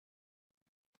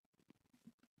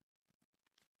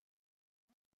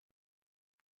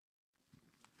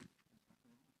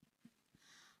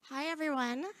Hi,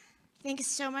 everyone. Thanks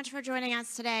so much for joining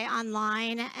us today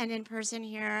online and in person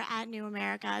here at New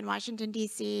America in Washington,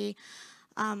 D.C.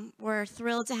 We're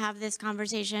thrilled to have this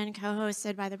conversation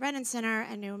co-hosted by the Brennan Center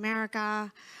and New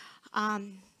America.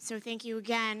 So thank you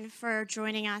again for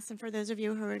joining us, and for those of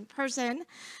you who are in person,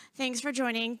 thanks for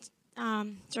joining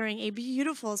during a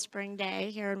beautiful spring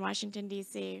day here in Washington,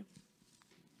 D.C.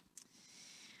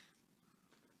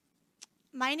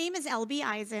 My name is L.B.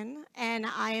 Eisen, and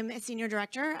I am a senior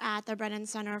director at the Brennan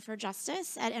Center for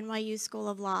Justice at NYU School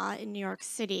of Law in New York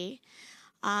City.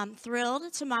 I'm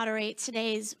thrilled to moderate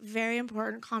today's very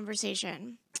important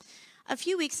conversation. A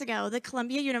few weeks ago, the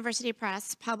Columbia University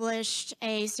Press published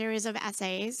a series of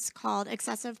essays called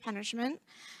Excessive Punishment: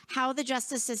 How the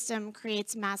Justice System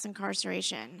Creates Mass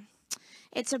Incarceration.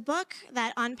 It's a book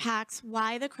that unpacks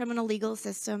why the criminal legal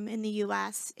system in the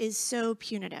U.S. is so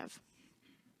punitive.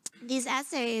 These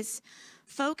essays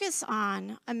focus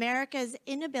on America's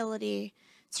inability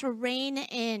to rein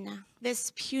in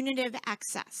this punitive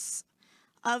excess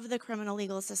of the criminal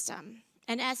legal system.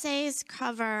 And essays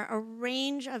cover a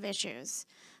range of issues,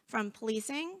 from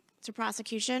policing to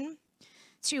prosecution,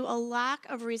 to a lack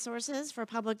of resources for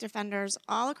public defenders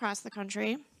all across the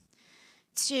country,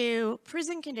 to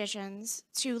prison conditions,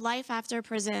 to life after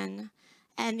prison,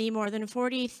 and the more than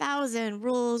 40,000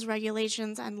 rules,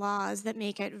 regulations, and laws that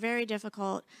make it very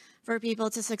difficult for people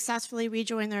to successfully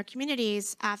rejoin their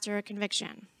communities after a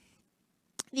conviction.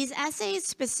 These essays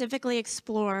specifically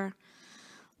explore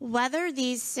whether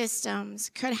these systems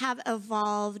could have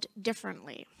evolved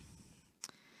differently.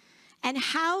 And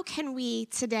how can we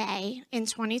today, in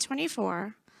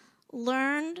 2024,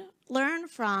 learn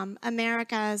from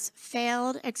America's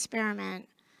failed experiment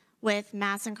with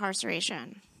mass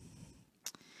incarceration?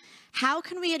 How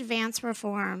can we advance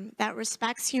reform that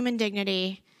respects human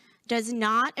dignity, does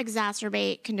not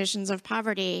exacerbate conditions of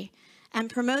poverty, and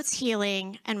promotes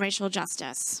healing and racial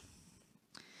justice?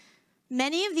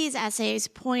 Many of these essays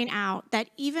point out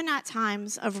that even at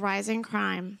times of rising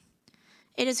crime,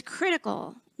 it is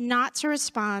critical not to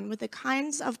respond with the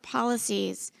kinds of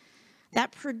policies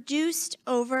that produced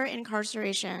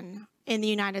over-incarceration in the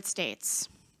United States.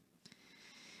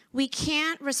 We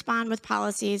can't respond with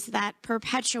policies that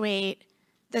perpetuate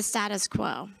the status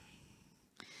quo.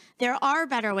 There are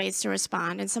better ways to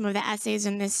respond, and some of the essays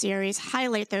in this series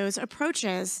highlight those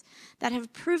approaches that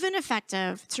have proven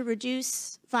effective to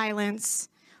reduce violence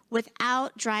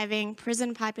without driving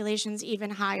prison populations even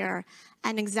higher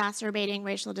and exacerbating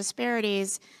racial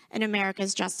disparities in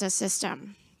America's justice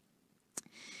system.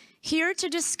 Here to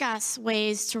discuss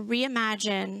ways to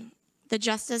reimagine the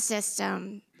justice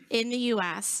system in the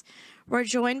U.S., we're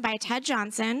joined by Ted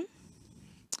Johnson,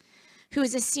 who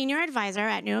is a senior advisor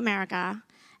at New America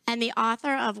and the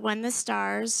author of When the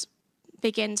Stars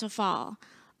Begin to Fall: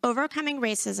 Overcoming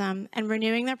Racism and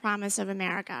Renewing the Promise of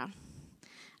America.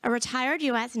 A retired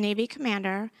U.S. Navy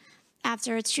commander,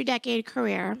 after a 2-decade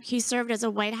career, he served as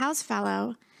a White House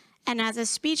fellow and as a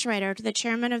speechwriter to the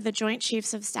chairman of the Joint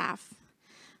Chiefs of Staff.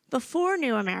 Before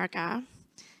New America,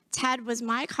 Ted was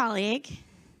my colleague,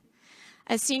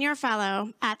 a senior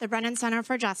fellow at the Brennan Center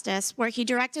for Justice, where he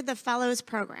directed the Fellows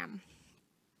Program.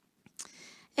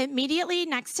 Immediately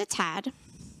next to Ted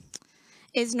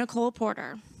is Nicole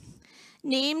Porter,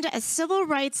 named a civil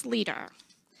rights leader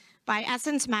by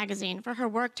Essence magazine for her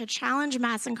work to challenge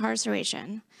mass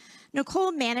incarceration.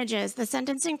 Nicole manages the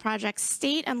Sentencing Project's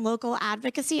state and local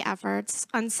advocacy efforts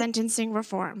on sentencing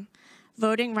reform,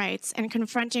 voting rights, and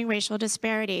confronting racial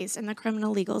disparities in the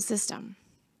criminal legal system.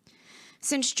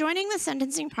 Since joining the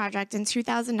Sentencing Project in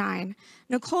 2009,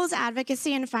 Nicole's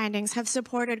advocacy and findings have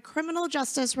supported criminal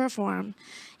justice reform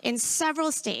in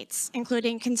several states,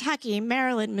 including Kentucky,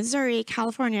 Maryland, Missouri,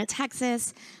 California,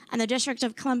 Texas, and the District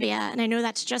of Columbia. And I know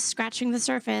that's just scratching the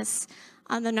surface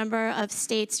on the number of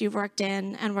states you've worked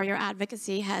in and where your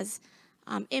advocacy has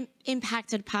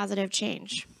impacted positive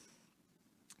change.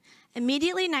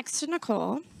 Immediately next to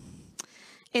Nicole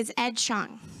is Ed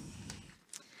Chung.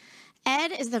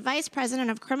 Ed is the Vice President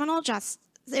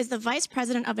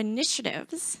of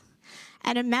Initiatives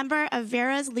and a member of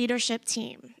Vera's leadership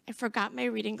team. I forgot my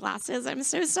reading glasses. I'm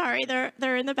so sorry.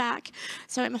 They're in the back.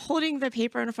 So I'm holding the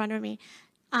paper in front of me.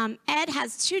 Ed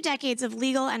has 2 decades of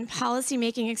legal and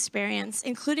policy-making experience,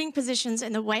 including positions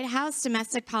in the White House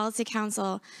Domestic Policy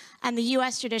Council and the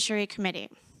U.S. Judiciary Committee.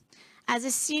 As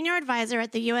a senior advisor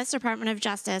at the U.S. Department of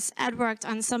Justice, Ed worked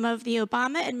on some of the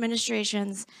Obama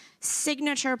administration's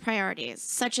signature priorities,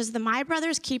 such as the My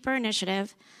Brother's Keeper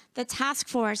initiative, the Task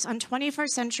Force on 21st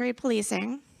Century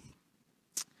Policing,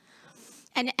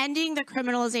 and ending the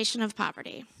criminalization of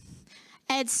poverty.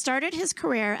 Ed started his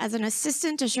career as an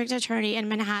assistant district attorney in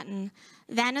Manhattan,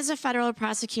 then as a federal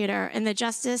prosecutor in the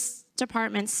Justice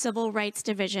Department's Civil Rights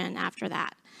Division after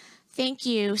that. Thank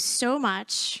you so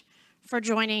much for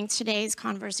joining today's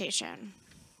conversation.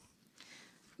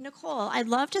 Nicole, I'd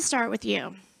love to start with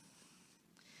you.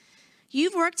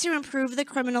 You've worked to improve the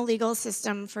criminal legal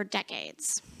system for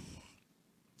decades.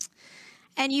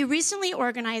 And you recently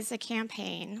organized a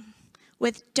campaign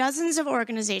with dozens of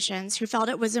organizations who felt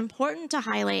it was important to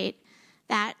highlight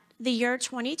that the year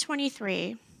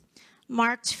 2023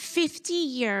 marked 50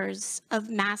 years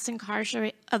of mass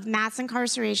incarceration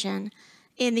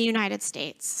in the United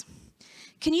States.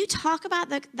 Can you talk about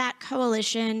that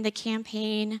coalition, the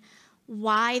campaign,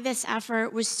 why this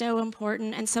effort was so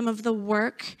important, and some of the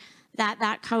work that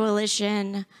that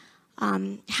coalition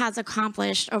has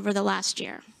accomplished over the last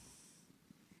year?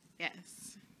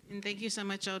 Yes, and thank you so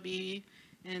much, LB,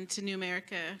 and to New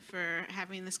America for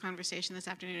having this conversation this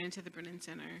afternoon, and to the Brennan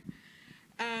Center.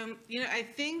 I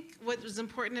think what was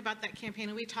important about that campaign,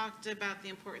 and we talked about the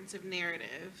importance of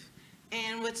narrative,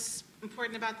 and what's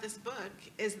important about this book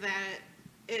is that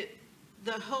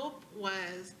the hope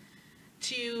was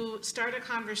to start a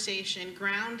conversation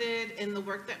grounded in the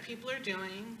work that people are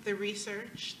doing, the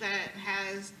research that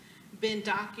has been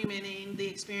documenting the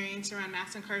experience around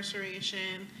mass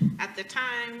incarceration at the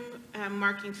time,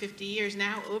 marking 50 years,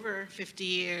 now over 50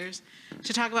 years,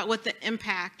 to talk about what the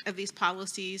impact of these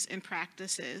policies and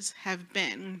practices have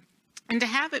been, and to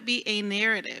have it be a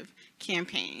narrative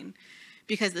campaign,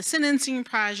 because the Sentencing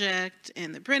Project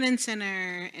and the Brennan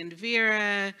Center and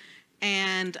VERA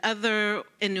and other,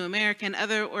 in New America and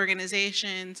other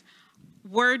organizations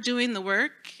were doing the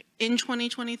work in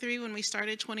 2023 when we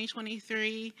started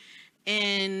 2023,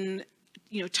 in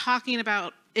talking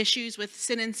about issues with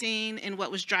sentencing and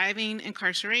what was driving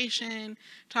incarceration,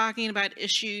 talking about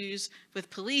issues with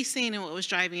policing and what was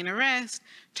driving arrest,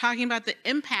 talking about the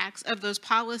impacts of those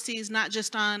policies, not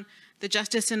just on the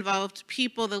justice-involved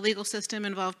people, the legal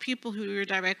system-involved people who were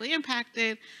directly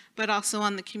impacted, but also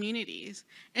on the communities.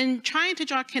 And trying to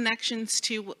draw connections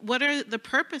to what are the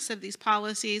purpose of these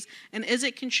policies, and is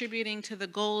it contributing to the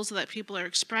goals that people are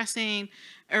expressing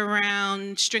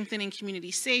around strengthening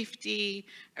community safety,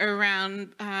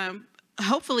 around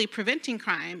hopefully preventing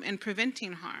crime and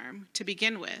preventing harm to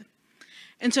begin with.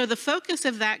 And so the focus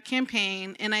of that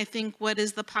campaign, and I think what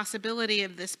is the possibility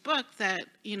of this book that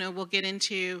we'll get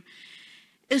into,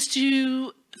 is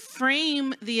to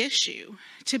frame the issue,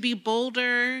 to be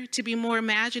bolder, to be more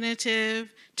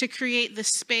imaginative, to create the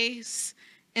space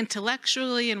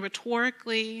intellectually and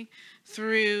rhetorically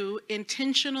through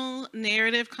intentional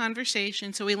narrative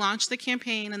conversation. So we launched the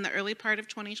campaign in the early part of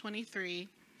 2023.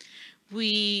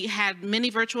 We had many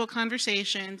virtual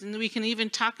conversations, and we can even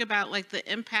talk about the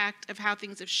impact of how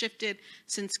things have shifted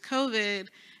since COVID,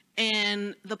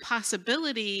 and the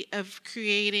possibility of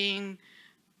creating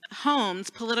homes,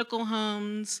 political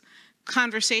homes,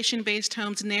 conversation-based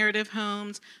homes, narrative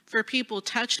homes for people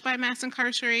touched by mass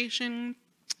incarceration,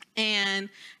 and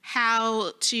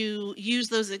how to use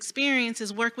those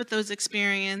experiences, work with those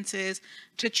experiences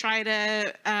to try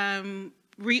to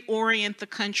reorient the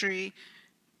country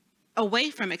away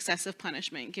from excessive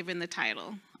punishment, given the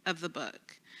title of the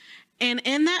book. And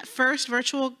in that first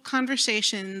virtual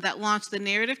conversation that launched the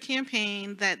narrative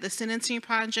campaign that the Sentencing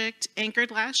Project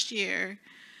anchored last year,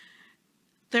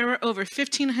 there were over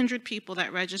 1,500 people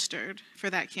that registered for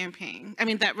that campaign.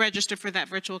 That registered for that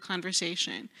virtual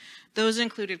conversation. Those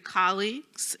included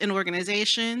colleagues in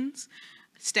organizations,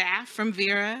 staff from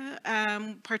VERA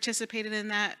participated in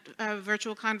that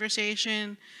virtual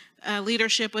conversation.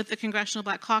 Leadership with the Congressional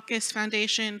Black Caucus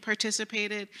Foundation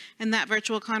participated in that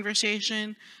virtual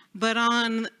conversation. But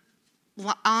on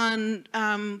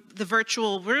the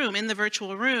virtual room,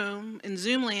 in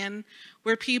Zoom land,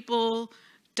 were people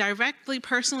directly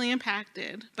personally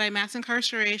impacted by mass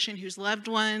incarceration, whose loved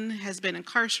one has been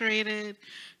incarcerated,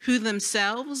 who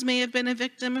themselves may have been a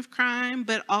victim of crime,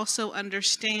 but also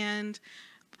understand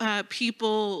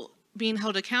people being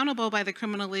held accountable by the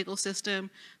criminal legal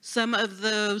system. Some of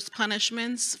those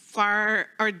punishments are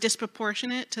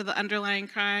disproportionate to the underlying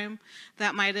crime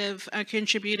that might have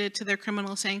contributed to their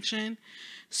criminal sanction.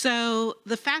 So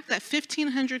the fact that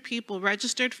 1,500 people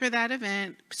registered for that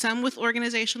event, some with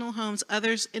organizational homes,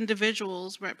 others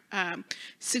individuals,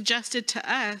 suggested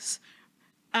to us,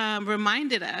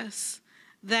 reminded us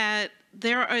that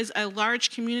there is a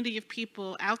large community of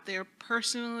people out there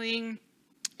personally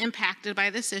impacted by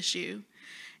this issue.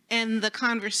 And the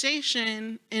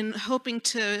conversation, in hoping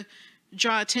to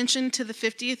draw attention to the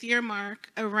 50th year mark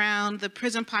around the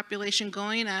prison population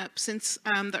going up since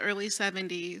the early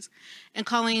 70s, and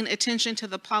calling attention to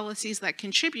the policies that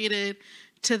contributed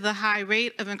to the high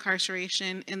rate of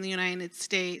incarceration in the United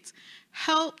States,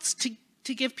 helped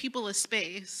to give people a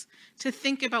space to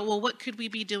think about, well, what could we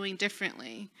be doing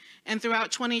differently? And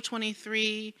throughout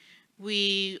 2023,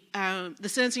 the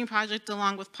Sentencing Project,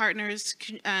 along with partners,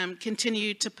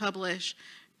 continued to publish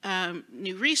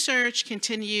new research,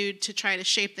 continued to try to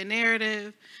shape the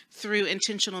narrative through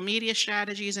intentional media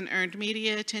strategies and earned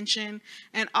media attention,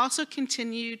 and also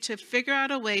continued to figure out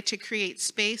a way to create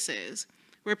spaces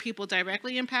where people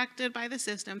directly impacted by the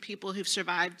system, people who've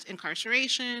survived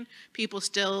incarceration, people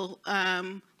still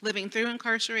living through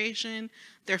incarceration,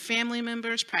 their family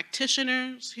members,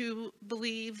 practitioners who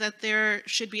believe that there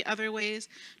should be other ways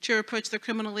to approach the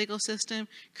criminal legal system,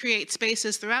 create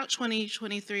spaces throughout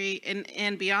 2023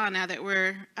 and beyond, now that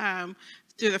we're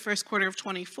through the first quarter of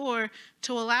 24,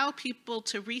 to allow people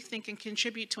to rethink and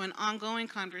contribute to an ongoing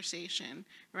conversation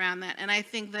around that. And I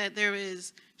think that there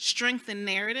is strength in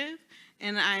narrative,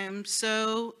 and I am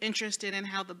so interested in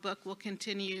how the book will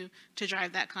continue to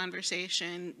drive that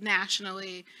conversation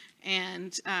nationally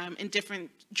and in different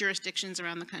jurisdictions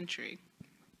around the country.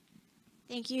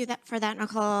 Thank you for that,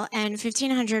 Nicole. And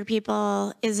 1,500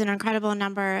 people is an incredible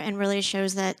number and really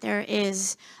shows that there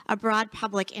is a broad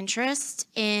public interest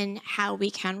in how we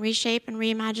can reshape and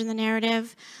reimagine the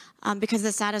narrative, because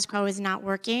the status quo is not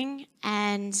working.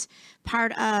 And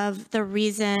part of the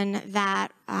reason that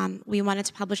we wanted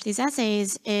to publish these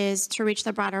essays is to reach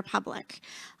the broader public.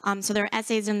 So there are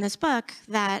essays in this book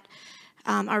that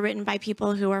are written by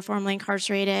people who are formerly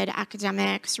incarcerated,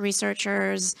 academics,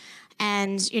 researchers,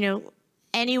 and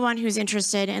anyone who's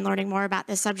interested in learning more about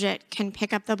this subject can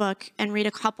pick up the book and read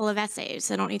a couple of essays.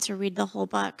 They don't need to read the whole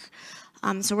book.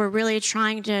 So we're really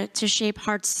trying to shape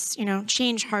hearts,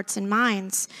 change hearts and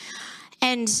minds.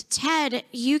 And Ted,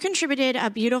 you contributed a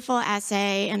beautiful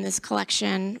essay in this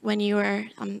collection when you were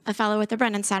a fellow at the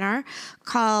Brennan Center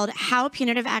called How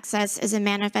Punitive Access is a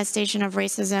Manifestation of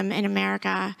Racism in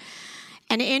America.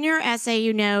 And in your essay,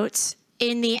 you note,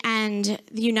 in the end,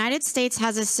 the United States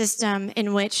has a system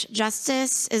in which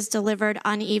justice is delivered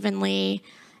unevenly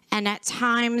and at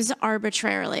times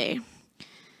arbitrarily.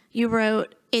 You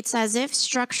wrote, "It's as if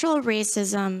structural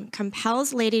racism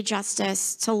compels Lady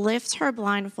Justice to lift her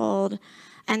blindfold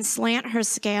and slant her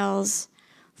scales,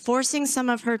 forcing some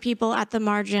of her people at the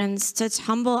margins to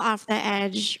tumble off the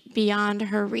edge beyond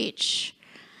her reach."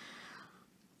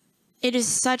 It is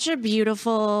such a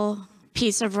beautiful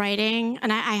piece of writing,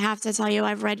 and I have to tell you,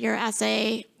 I've read your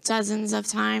essay dozens of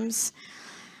times.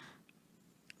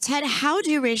 Ted, how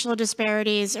do racial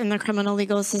disparities in the criminal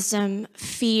legal system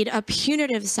feed a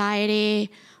punitive society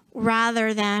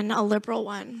rather than a liberal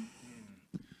one?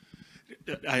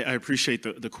 I appreciate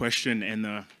the question and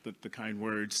the kind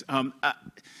words.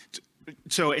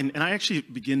 So I actually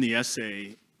begin the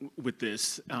essay with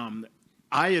this.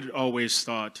 I had always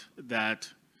thought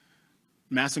that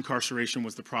mass incarceration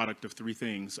was the product of three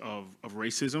things: of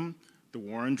racism, the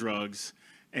war on drugs,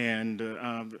 and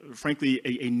frankly,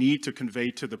 a need to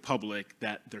convey to the public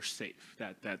that they're safe,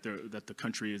 that the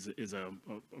country is a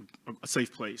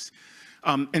safe place.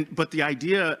 But the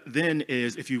idea then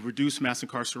is, if you reduce mass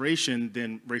incarceration,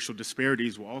 then racial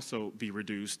disparities will also be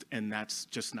reduced, and that's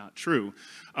just not true.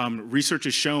 Research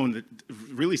has shown that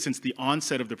really since the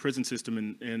onset of the prison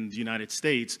system in the United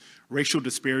States, racial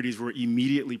disparities were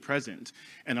immediately present.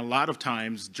 And a lot of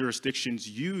times, jurisdictions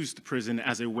used prison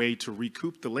as a way to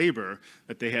recoup the labor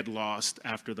that they had lost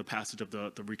after the passage of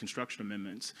the Reconstruction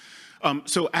Amendments.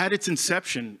 So at its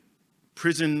inception,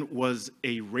 prison was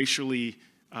a racially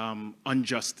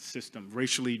unjust system,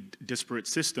 racially disparate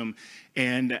system.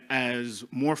 And as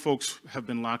more folks have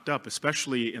been locked up,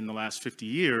 especially in the last 50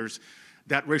 years,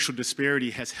 that racial disparity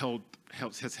has held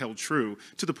true,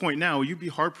 to the point now you'd be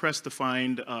hard-pressed to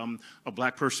find a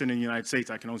black person in the United States,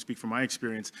 I can only speak from my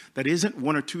experience, that isn't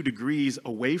 1 or 2 degrees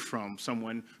away from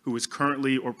someone who is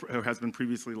currently or has been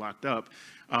previously locked up.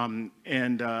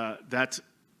 That's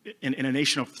in a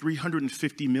nation of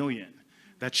 350 million.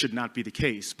 That should not be the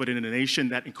case. But in a nation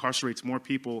that incarcerates more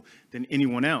people than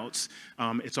anyone else,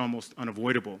 it's almost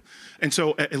unavoidable. And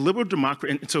so a liberal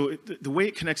democracy, and so the way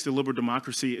it connects to liberal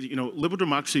democracy, liberal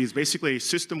democracy is basically a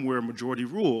system where a majority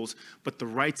rules, but the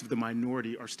rights of the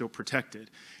minority are still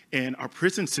protected. And our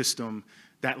prison system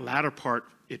that latter part,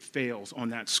 it fails on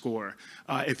that score.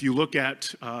 If you look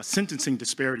at sentencing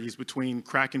disparities between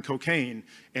crack and cocaine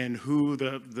and who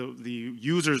the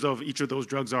users of each of those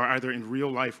drugs are, either in real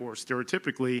life or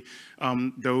stereotypically,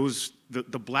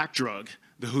 the black drug,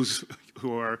 those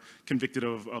who are convicted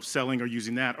of selling or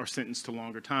using that are sentenced to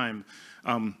longer time.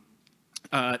 And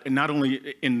not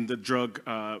only in the drug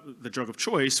of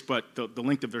choice, but the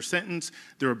length of their sentence,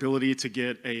 their ability to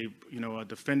get a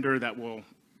defender that will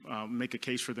make a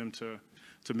case for them to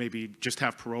maybe just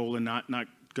have parole and not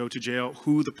go to jail,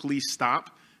 who the police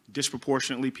stop,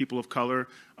 disproportionately people of color.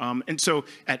 And so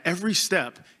at every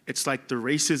step, it's like the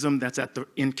racism that's at the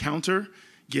encounter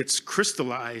gets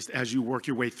crystallized as you work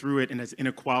your way through it and as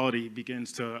inequality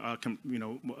begins to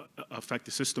affect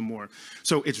the system more.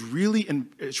 So it's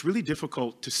really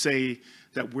difficult to say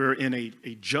that we're in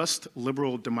a just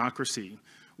liberal democracy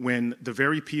when the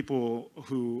very people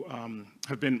who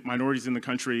have been minorities in the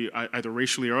country, either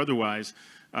racially or otherwise,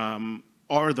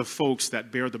 are the folks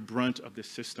that bear the brunt of this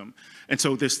system. And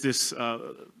so this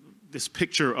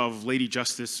picture of Lady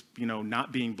Justice,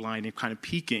 not being blind and kind of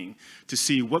peeking to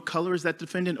see what color is that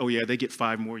defendant? Oh yeah, they get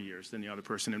 5 more years than the other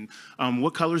person. And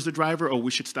what color is the driver? Oh,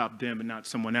 we should stop them and not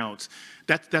someone else.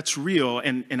 That's real.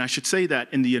 And I should say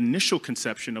that in the initial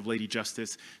conception of Lady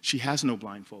Justice, she has no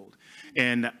blindfold.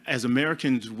 And as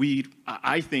Americans,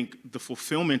 I think the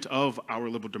fulfillment of our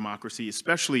liberal democracy,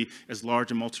 especially as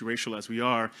large and multiracial as we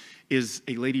are, is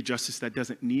a Lady Justice that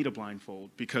doesn't need a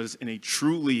blindfold, because in a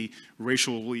truly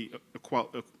racially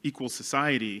equal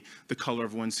society, the color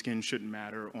of one's skin shouldn't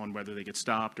matter on whether they get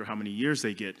stopped or how many years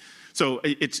they get. So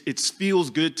it feels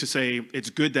good to say it's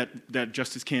good that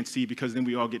justice can't see because then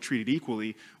we all get treated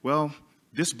equally. Well,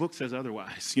 this book says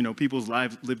otherwise. People's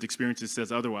lived experiences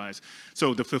says otherwise.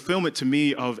 So the fulfillment to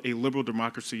me of a liberal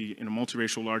democracy in a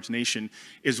multiracial large nation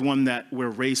is one where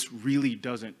race really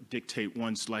doesn't dictate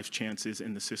one's life chances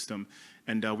in the system.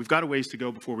 And we've got a ways to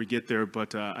go before we get there,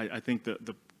 but I think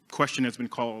the question has been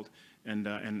called,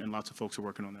 and lots of folks are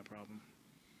working on that problem.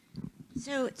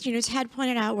 So, Ted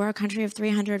pointed out we're a country of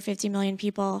 350 million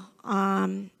people,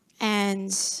 and,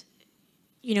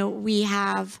 we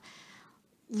have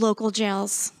local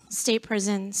jails, state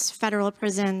prisons, federal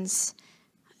prisons,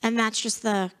 and that's just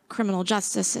the criminal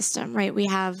justice system, right? We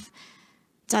have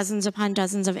dozens upon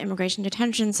dozens of immigration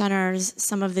detention centers.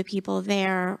 Some of the people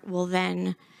there will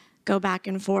then go back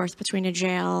and forth between a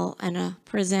jail and a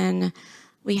prison.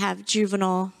 We have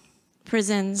juvenile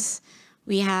prisons.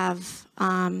 We have,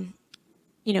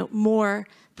 more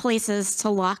places to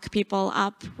lock people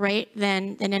up, right,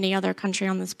 than any other country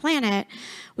on this planet.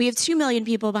 We have 2 million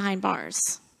people behind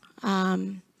bars.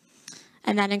 And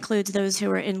that includes those who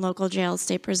are in local jails,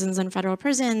 state prisons, and federal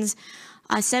prisons.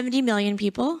 70 million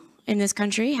people in this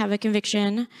country have a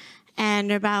conviction,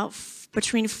 and about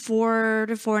between 4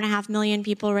 to 4.5 million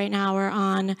people right now are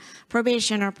on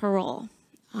probation or parole.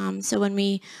 So when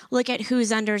we look at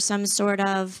who's under some sort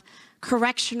of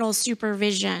correctional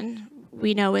supervision,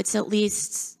 we know it's at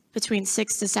least between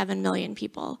 6 to 7 million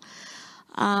people.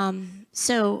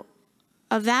 So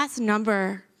a vast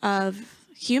number of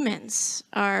humans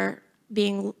are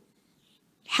being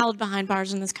held behind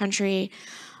bars in this country.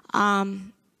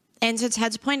 And to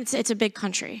Ted's point, it's a big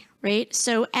country, right?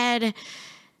 So Ed,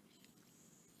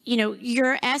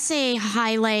 your essay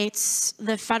highlights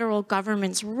the federal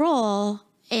government's role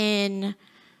in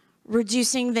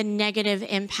reducing the negative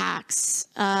impacts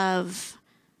of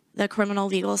the criminal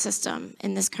legal system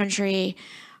in this country.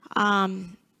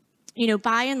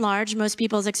 By and large, most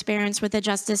people's experience with the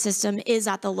justice system is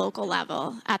at the local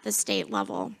level, at the state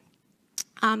level.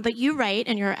 But you write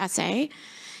in your essay,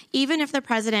 even if the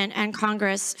president and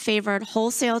Congress favored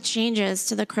wholesale changes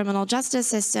to the criminal justice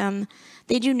system,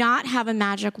 they do not have a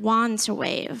magic wand to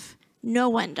wave. No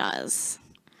one does.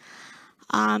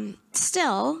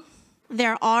 Still,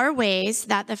 there are ways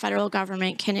that the federal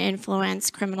government can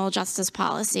influence criminal justice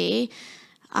policy.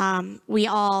 We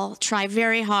all try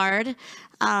very hard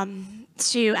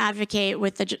to advocate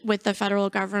with the federal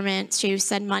government to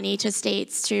send money to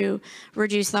states to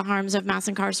reduce the harms of mass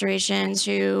incarceration,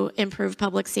 to improve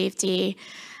public safety.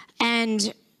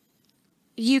 And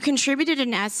you contributed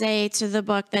an essay to the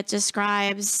book that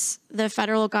describes the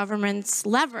federal government's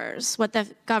levers, what the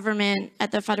government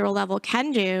at the federal level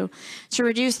can do to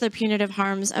reduce the punitive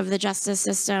harms of the justice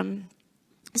system.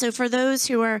 So for those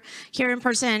who are here in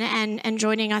person and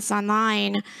joining us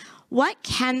online, what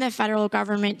can the federal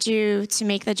government do to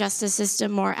make the justice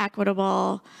system more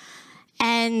equitable?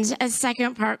 And a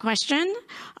second part question,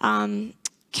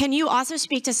 Can you also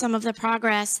speak to some of the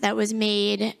progress that was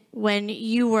made when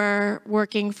you were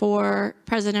working for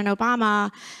President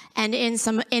Obama and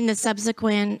in the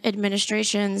subsequent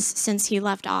administrations since he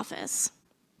left office?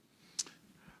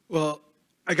 Well,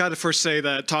 I got to first say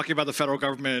that talking about the federal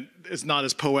government is not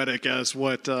as poetic as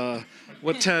what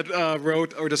Ted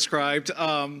wrote or described.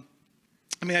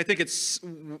 I mean, I think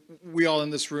we all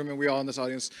in this room and we all in this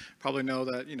audience probably know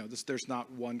that, there's not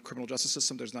one criminal justice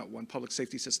system, there's not one public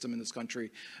safety system in this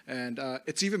country. And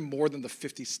it's even more than the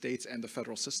 50 states and the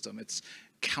federal system. It's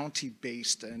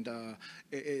county-based, and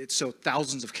it's so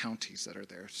thousands of counties that are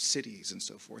there, cities and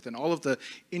so forth. And all of the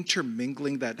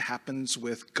intermingling that happens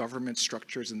with government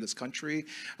structures in this country,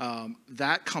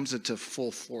 that comes into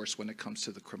full force when it comes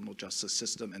to the criminal justice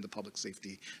system and the public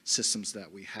safety systems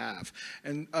that we have.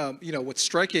 And,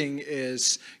 what's striking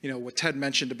is, what Ted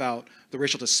mentioned about the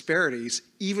racial disparities.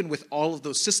 Even with all of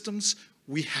those systems,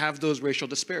 we have those racial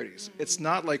disparities. It's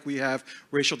not like we have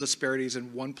racial disparities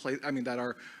in one place, that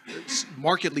are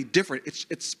markedly different.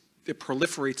 It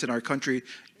proliferates in our country,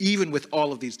 even with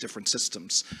all of these different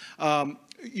systems. I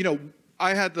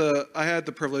had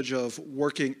the privilege of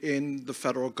working in the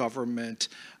federal government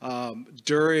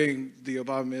during the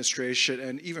Obama administration,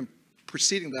 and even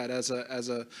preceding that as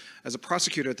a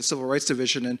prosecutor at the Civil Rights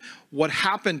Division. And what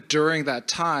happened during that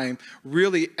time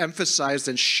really emphasized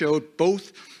and showed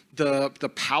both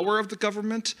the power of the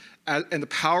government and the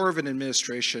power of an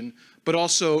administration, but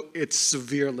also its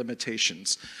severe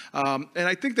limitations. And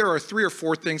I think there are 3 or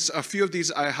 4 things, a few of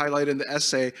these I highlight in the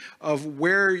essay, of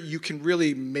where you can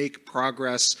really make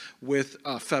progress with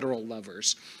federal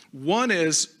levers. One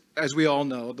is, as we all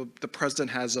know, the president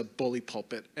has a bully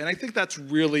pulpit. And I think that's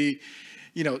really,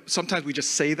 sometimes we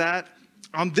just say that.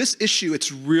 On this issue,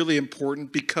 it's really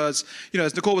important because,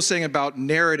 as Nicole was saying about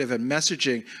narrative and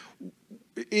messaging,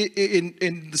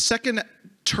 in the second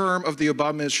term of the Obama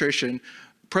administration,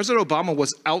 President Obama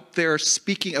was out there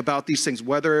speaking about these things,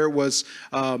 whether it was,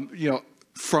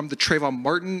 from the Trayvon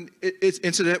Martin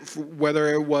incident,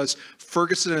 whether it was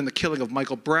Ferguson and the killing of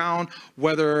Michael Brown,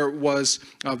 whether it was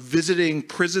visiting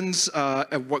prisons,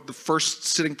 and what the first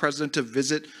sitting president to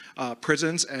visit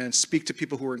prisons and speak to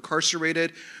people who were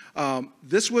incarcerated.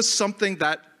 This was something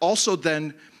that also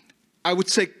then, I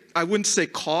wouldn't say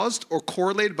caused or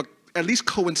correlated, but at least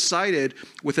coincided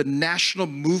with a national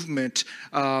movement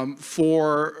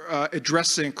for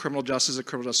addressing criminal justice and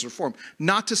criminal justice reform.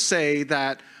 Not to say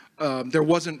that there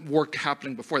wasn't work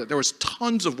happening before that. There was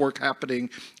tons of work happening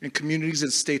in communities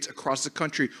and states across the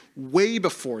country way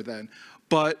before then.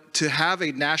 But to have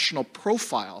a national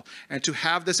profile and to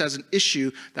have this as an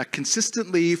issue that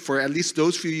consistently, for at least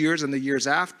those few years and the years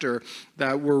after,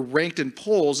 that were ranked in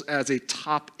polls as a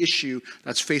top issue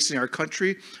that's facing our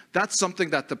country, that's something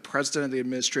that the president and the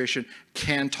administration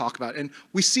can talk about. And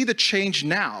we see the change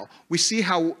now. We see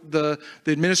how the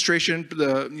administration,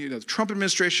 the Trump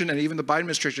administration and even the Biden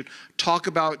administration talk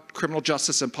about criminal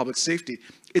justice and public safety.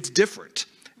 It's different.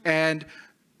 And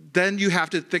then you have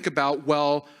to think about,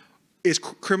 well, is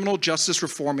criminal justice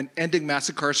reform and ending mass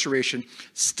incarceration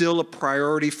still a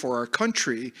priority for our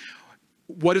country?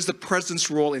 What is the president's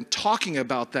role in talking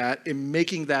about that, in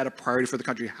making that a priority for the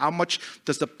country? How much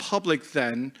does the public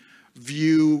then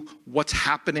view what's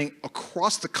happening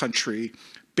across the country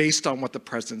based on what the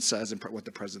president says and what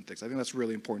the president thinks? I think that's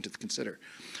really important to consider.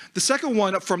 The second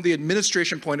one, from the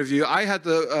administration point of view, I had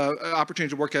the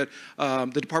opportunity to work at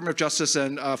the Department of Justice,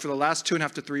 and for the last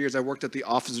 2.5 to 3 years, I worked at the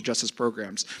Office of Justice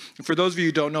Programs. And for those of you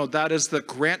who don't know, that is the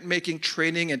grant-making,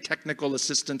 training, and technical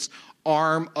assistance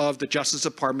arm of the Justice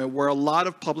Department, where a lot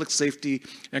of public safety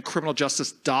and criminal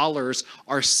justice dollars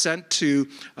are sent to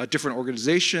different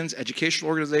organizations, educational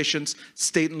organizations,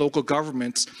 state and local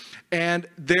governments. And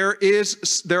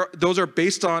those are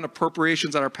based on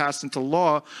appropriations that are passed into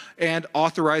law and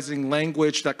authorizing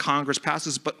language that Congress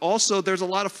passes, but also there's a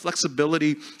lot of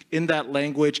flexibility in that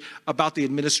language about the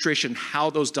administration, how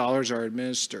those dollars are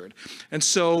administered. And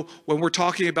so when we're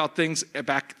talking about things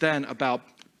back then about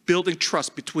building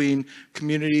trust between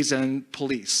communities and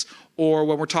police, or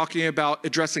when we're talking about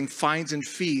addressing fines and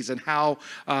fees and how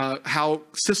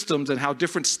systems and how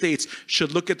different states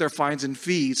should look at their fines and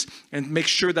fees and make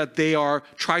sure that they are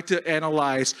trying to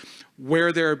analyze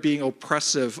where they're being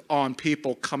oppressive on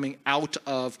people coming out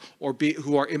of or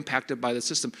who are impacted by the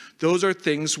system. Those are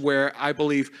things where I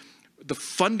believe the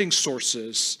funding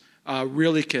sources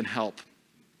really can help.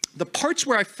 The parts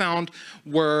where I found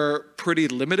were pretty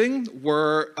limiting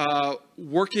were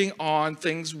working on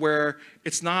things where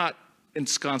it's not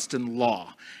ensconced in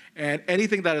law. And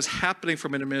anything that is happening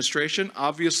from an administration,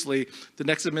 obviously the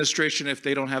next administration, if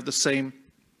they don't have the same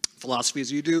philosophy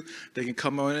as you do. They can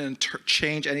come in and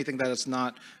change anything that is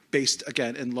not based,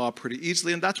 again, in law pretty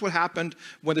easily. And that's what happened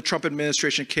when the Trump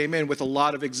administration came in, with a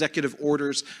lot of executive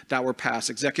orders that were passed,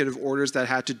 executive orders that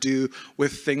had to do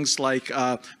with things like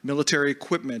military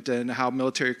equipment and how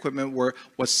military equipment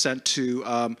was sent to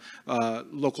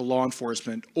local law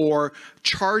enforcement, or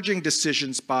charging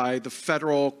decisions by the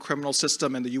federal criminal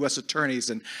system and the U.S.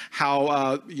 attorneys, and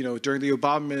how, during the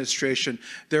Obama administration,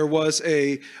 there was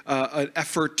an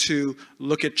effort to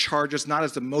look at charges not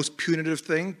as the most punitive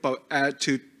thing, but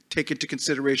to take into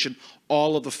consideration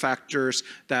all of the factors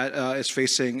that is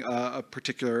facing a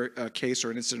particular case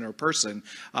or an incident or person,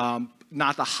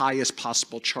 not the highest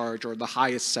possible charge or the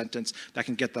highest sentence that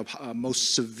can get the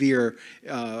most severe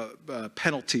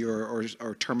penalty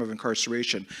or term of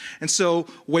incarceration. And so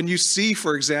when you see,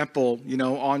 for example,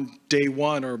 on day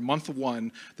one or month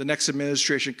one, the next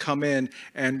administration come in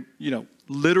and,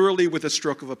 literally with a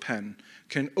stroke of a pen,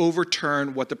 can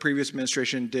overturn what the previous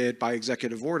administration did by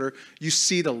executive order, you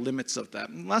see the limits of that.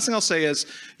 And the last thing I'll say is,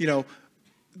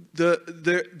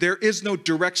 there is no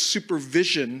direct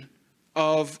supervision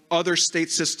of other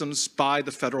state systems by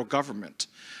the federal government.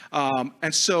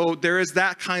 And so there is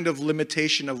that kind of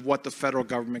limitation of what the federal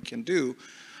government can do.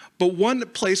 But one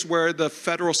place where the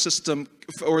federal system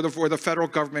or the federal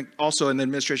government also and the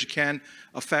administration can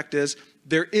affect is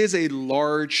there is a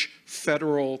large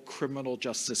federal criminal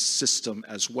justice system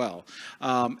as well.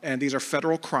 And these are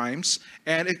federal crimes.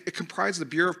 And it comprises, the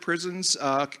Bureau of Prisons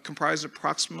comprises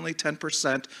approximately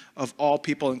 10% of all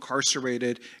people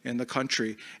incarcerated in the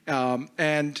country.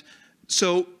 And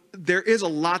so there is a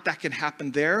lot that can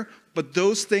happen there, but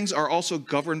those things are also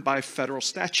governed by federal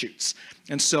statutes.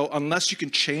 And so unless you can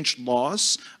change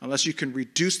laws, unless you can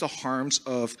reduce the harms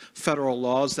of federal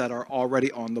laws that are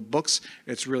already on the books,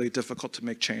 it's really difficult to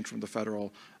make change from the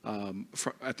federal,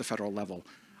 at the federal level.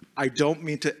 I don't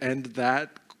mean to end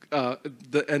that,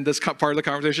 end this part of the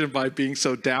conversation by being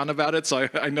so down about it. So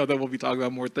I know that we'll be talking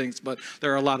about more things, but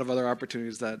there are a lot of other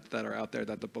opportunities that are out there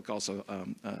that the book also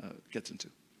gets into.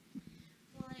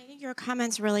 I think your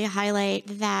comments really highlight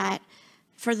that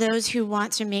for those who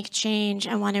want to make change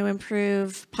and want to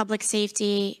improve public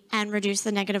safety and reduce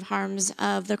the negative harms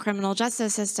of the criminal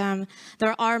justice system,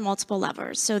 there are multiple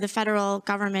levers. So the federal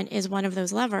government is one of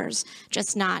those levers,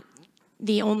 just not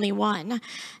the only one.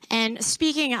 And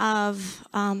speaking of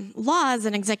laws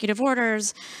and executive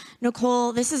orders,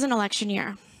 Nicole, this is an election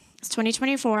year. It's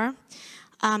 2024.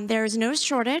 There is no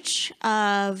shortage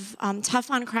of tough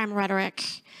on crime rhetoric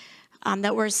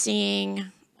that we're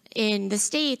seeing in the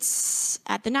states,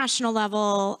 at the national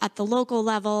level, at the local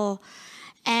level.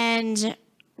 And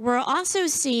we're also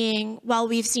seeing, while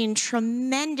we've seen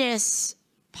tremendous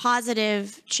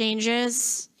positive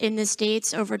changes in the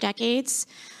states over decades,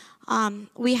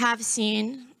 we have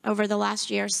seen over the last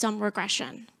year some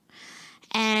regression.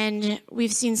 And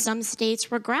we've seen some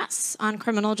states regress on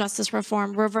criminal justice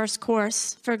reform, reverse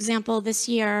course. For example, this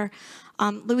year,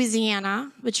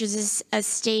 Louisiana, which is a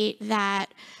state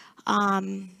that,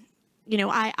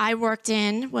 I worked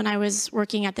in when I was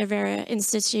working at the Vera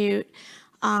Institute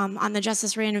on the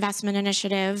Justice Reinvestment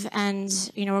Initiative,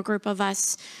 and a group of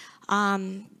us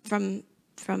from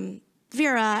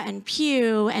Vera and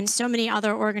Pew and so many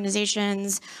other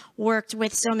organizations worked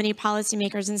with so many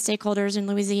policymakers and stakeholders in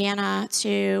Louisiana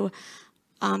to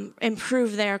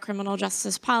improve their criminal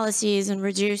justice policies and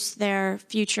reduce their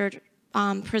future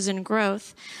prison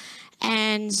growth.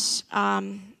 And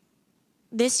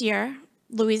this year,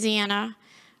 Louisiana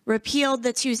repealed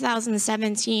the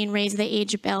 2017 Raise the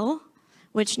Age bill,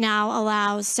 which now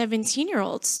allows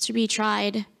 17-year-olds to be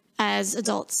tried as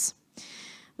adults.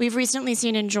 We've recently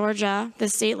seen in Georgia, the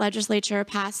state legislature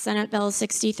pass Senate Bill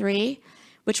 63,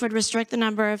 which would restrict the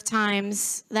number of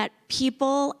times that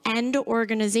people and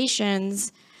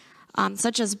organizations,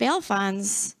 such as bail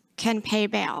funds, can pay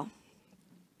bail.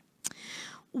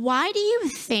 Why do you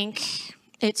think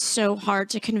it's so hard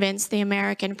to convince the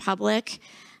American public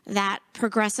that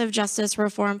progressive justice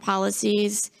reform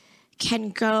policies can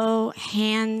go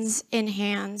hands in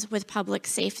hand with public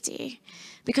safety?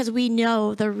 Because we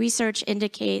know the research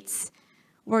indicates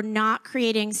we're not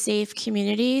creating safe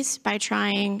communities by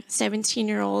trying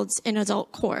 17-year-olds in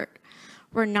adult court.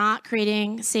 We're not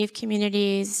creating safe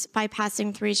communities by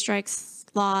passing 3 strikes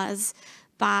laws,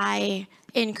 by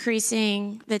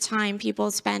increasing the time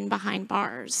people spend behind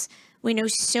bars. We know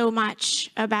so much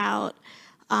about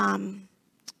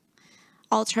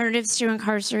alternatives to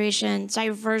incarceration,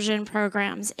 diversion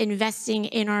programs, investing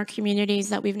in our communities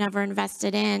that we've never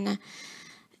invested in.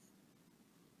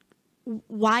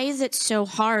 Why is it so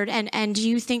hard? And do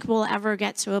you think we'll ever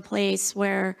get to a place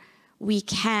where we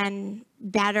can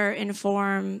better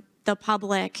inform the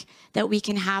public that we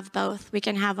can have both. We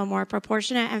can have a more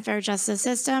proportionate and fair justice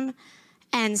system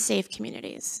and safe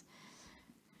communities.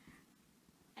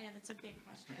 I know that's a big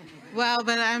question. Well,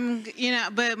 but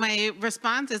but my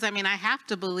response is, I mean, I have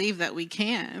to believe that we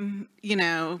can,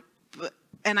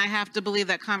 and I have to believe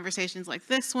that conversations like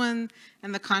this one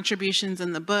and the contributions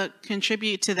in the book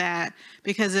contribute to that,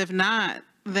 because if not,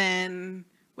 then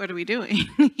what are we doing?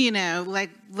 Like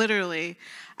literally.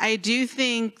 I do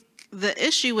think the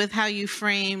issue with how you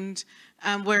framed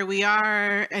where we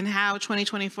are and how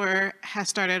 2024 has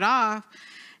started off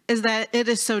is that it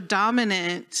is so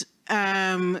dominant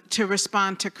to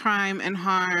respond to crime and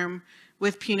harm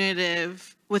with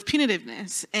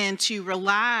punitiveness, and to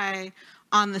rely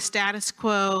on the status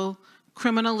quo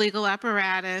criminal legal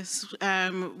apparatus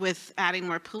with adding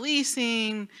more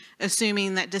policing,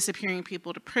 assuming that disappearing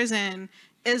people to prison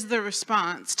is the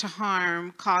response to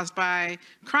harm caused by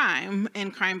crime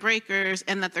and crime breakers,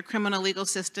 and that the criminal legal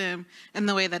system and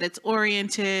the way that it's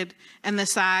oriented and the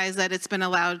size that it's been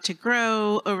allowed to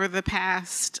grow over the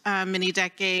past many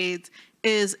decades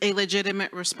is a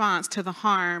legitimate response to the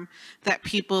harm that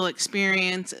people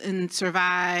experience and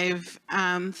survive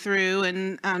through,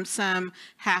 and some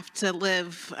have to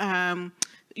live,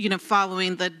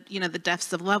 following the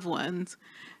deaths of loved ones.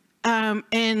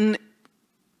 And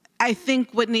I think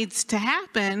what needs to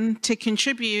happen to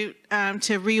contribute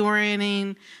to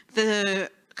reorienting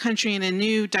the country in a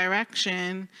new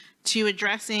direction, to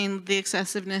addressing the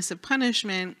excessiveness of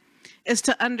punishment, is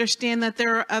to understand that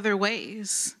there are other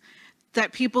ways,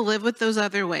 that people live with those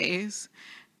other ways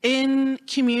in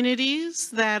communities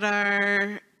that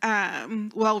are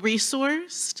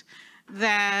well-resourced,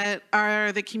 that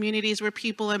are the communities where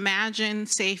people imagine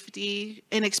safety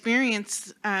and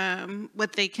experience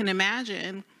what they can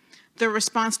imagine. The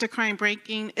response to crime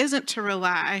breaking isn't to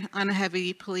rely on a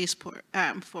heavy police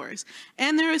force.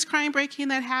 And there is crime breaking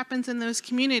that happens in those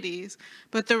communities,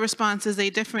 but the response is a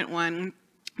different one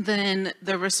than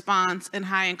the response in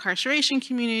high incarceration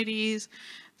communities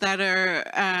that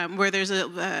are where there's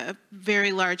a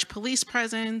very large police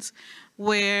presence,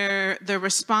 where the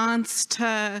response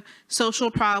to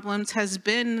social problems has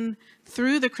been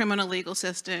through the criminal legal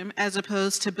system, as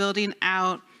opposed to building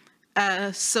out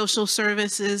a social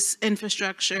services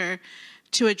infrastructure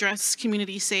to address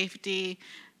community safety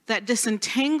that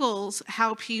disentangles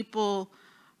how people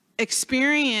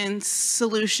experience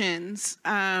solutions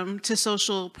to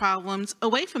social problems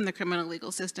away from the criminal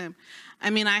legal system. I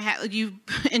mean, you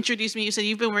introduced me, you said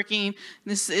you've been working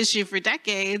this issue for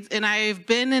decades, and I've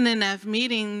been in enough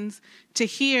meetings to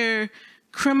hear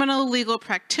criminal legal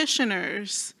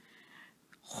practitioners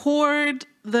hoard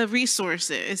the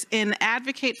resources and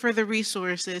advocate for the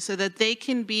resources so that they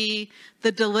can be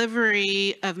the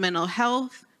delivery of mental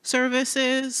health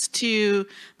services to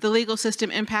the legal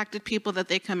system impacted people that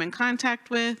they come in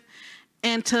contact with,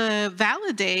 and to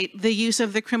validate the use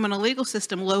of the criminal legal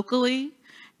system locally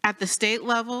at the state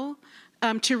level,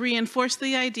 to reinforce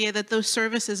the idea that those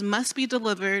services must be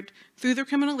delivered through the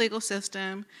criminal legal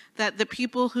system, that the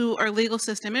people who are legal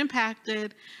system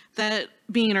impacted, that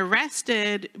being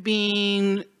arrested,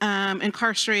 being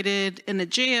incarcerated in a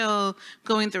jail,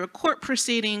 going through a court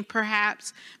proceeding,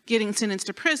 perhaps getting sentenced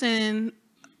to prison,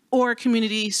 or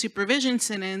community supervision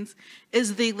sentence,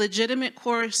 is the legitimate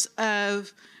course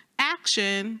of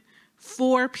action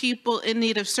for people in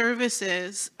need of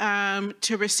services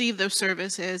to receive those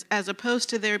services, as opposed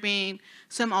to there being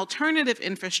some alternative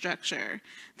infrastructure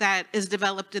that is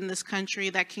developed in this country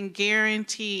that can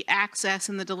guarantee access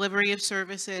and the delivery of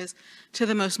services to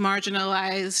the most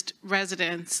marginalized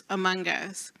residents among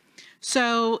us.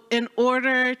 So in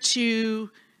order to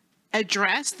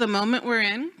address the moment we're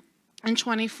in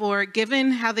 24,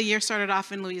 given how the year started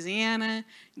off in Louisiana,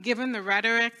 given the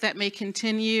rhetoric that may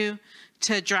continue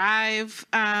to drive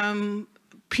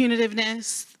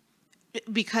punitiveness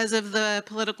because of the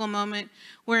political moment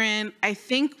we're in, I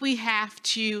think we have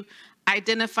to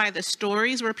identify the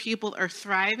stories where people are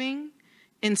thriving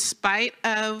in spite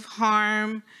of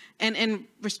harm, and in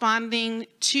responding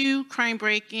to crime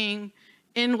breaking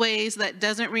in ways that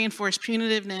doesn't reinforce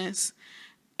punitiveness,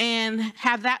 and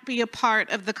have that be a part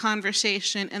of the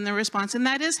conversation and the response. And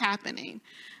that is happening.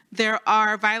 There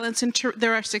are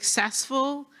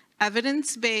successful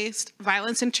evidence-based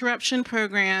violence interruption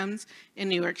programs in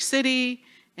New York City,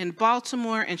 in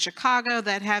Baltimore, and Chicago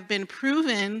that have been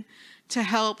proven to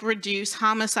help reduce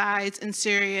homicides and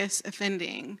serious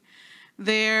offending.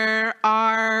 There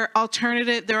are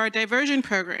diversion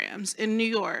programs in New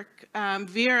York.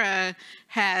 Vera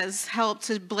has helped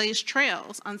to blaze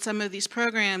trails on some of these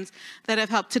programs that have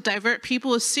helped to divert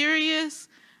people with serious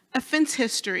offense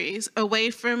histories away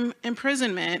from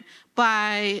imprisonment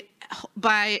by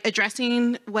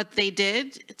addressing what they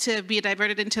did to be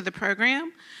diverted into the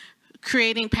program,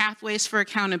 creating pathways for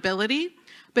accountability,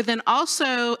 but then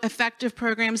also effective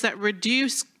programs that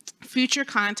reduce future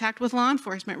contact with law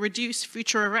enforcement, reduce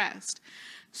future arrest.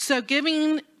 So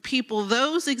giving people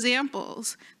those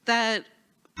examples that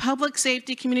public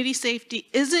safety, community safety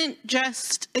isn't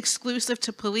just exclusive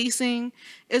to policing,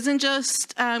 isn't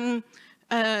just,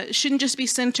 shouldn't just be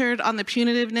centered on the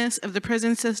punitiveness of the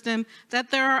prison system,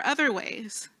 that there are other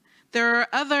ways. There are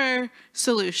other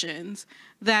solutions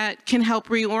that can help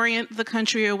reorient the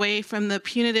country away from the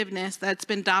punitiveness that's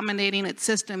been dominating its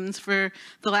systems for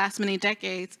the last many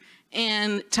decades.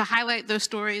 And to highlight those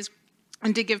stories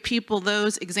and to give people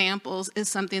those examples is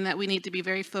something that we need to be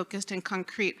very focused and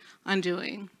concrete on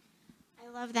doing. I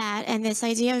love that. And this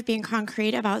idea of being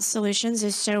concrete about solutions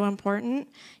is so important.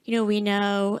 You know, we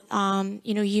know,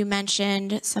 you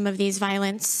mentioned some of these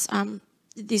violence,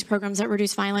 these programs that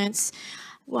reduce violence.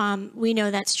 We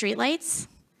know that streetlights,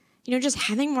 just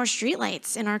having more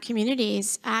streetlights in our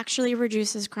communities actually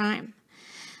reduces crime.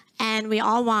 And we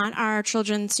all want our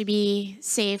children to be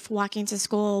safe walking to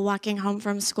school, walking home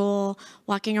from school,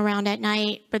 walking around at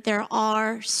night. But there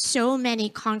are so many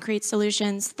concrete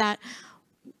solutions that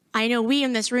I know we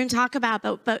in this room talk about,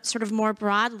 but sort of more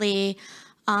broadly,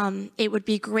 it would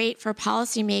be great for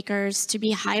policymakers to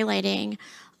be highlighting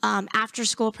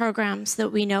after-school programs that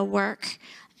we know work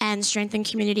and strengthen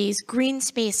communities, green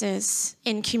spaces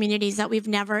in communities that we've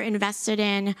never invested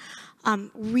in,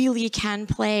 really can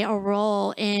play a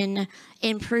role in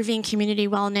improving community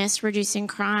wellness, reducing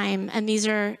crime. And these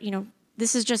are,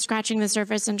 this is just scratching the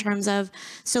surface in terms of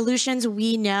solutions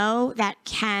we know that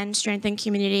can strengthen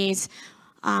communities,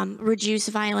 reduce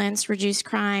violence, reduce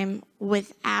crime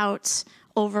without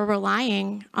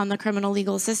over-relying on the criminal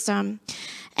legal system.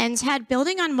 And Ted,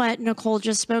 building on what Nicole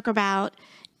just spoke about,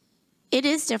 it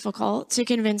is difficult to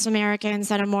convince Americans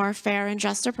that a more fair and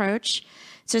just approach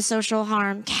to social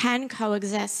harm can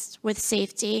coexist with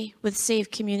safety, with safe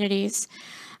communities.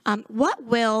 What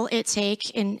will it take,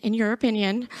 in your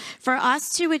opinion, for us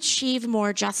to achieve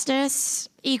more justice,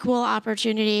 equal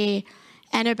opportunity,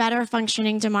 and a better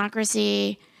functioning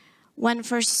democracy when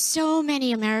for so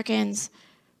many Americans,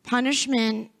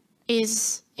 punishment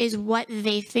is what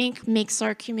they think makes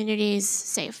our communities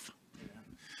safe?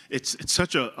 It's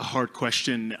such a hard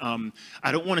question.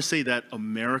 I don't want to say that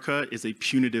America is a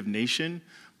punitive nation,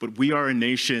 but we are a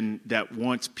nation that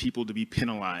wants people to be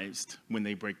penalized when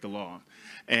they break the law.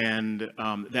 And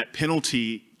that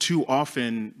penalty, too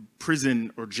often,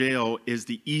 prison or jail is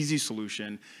the easy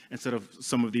solution instead of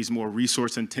some of these more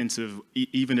resource-intensive,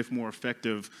 even if more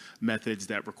effective methods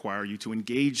that require you to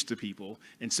engage the people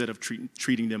instead of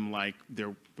treating them like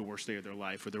they're the worst day of their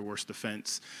life or their worst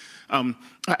offense.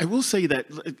 I will say that,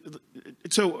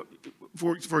 so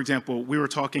for example, we were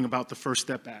talking about the First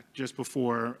Step Act just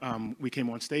before we came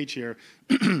on stage here.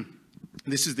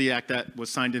 This is the act that was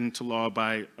signed into law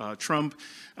by Trump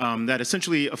that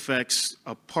essentially affects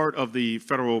a part of the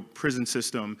federal prison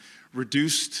system,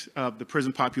 reduced the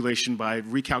prison population by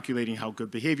recalculating how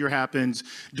good behavior happens,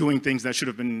 doing things that should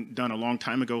have been done a long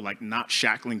time ago, like not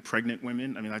shackling pregnant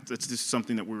women. I mean, that's just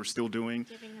something that we were still doing.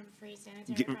 Giving them free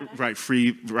sanitary products. Right,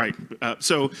 free, right.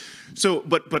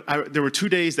 But there were 2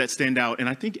 days that stand out, and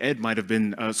I think Ed might have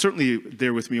been certainly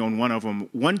there with me on one of them.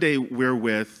 One day we're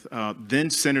with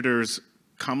then Senators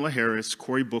Kamala Harris,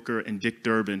 Cory Booker, and Dick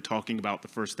Durbin talking about the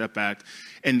First Step Act.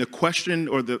 And the question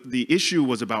or the issue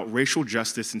was about racial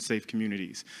justice in safe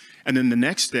communities. And then the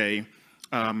next day,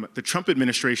 the Trump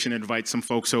administration invites some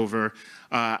folks over.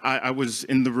 I was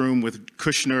in the room with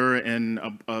Kushner and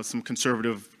some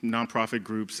conservative nonprofit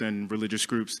groups and religious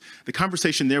groups. The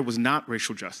conversation there was not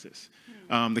racial justice.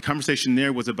 The conversation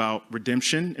there was about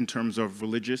redemption in terms of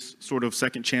religious sort of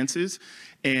second chances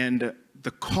and the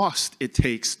cost it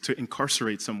takes to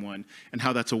incarcerate someone and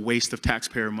how that's a waste of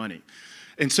taxpayer money.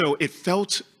 And so it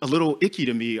felt a little icky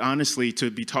to me, honestly, to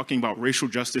be talking about racial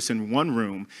justice in one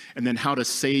room and then how to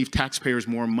save taxpayers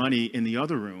more money in the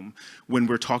other room when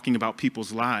we're talking about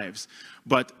people's lives.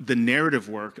 But the narrative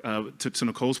work, to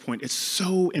Nicole's point, is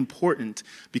so important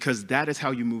because that is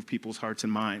how you move people's hearts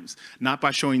and minds, not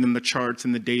by showing them the charts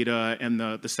and the data and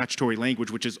the statutory language,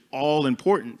 which is all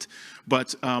important,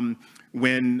 but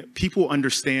when people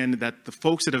understand that the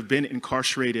folks that have been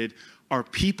incarcerated are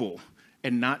people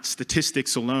and not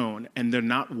statistics alone, and they're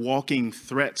not walking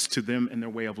threats to them and their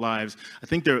way of lives, I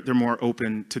think they're more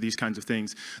open to these kinds of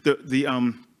things.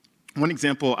 One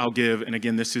example I'll give, and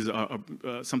again, this is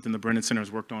something the Brennan Center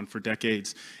has worked on for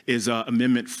decades, is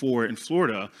Amendment 4 in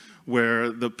Florida,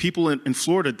 where the people in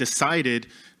Florida decided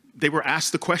they were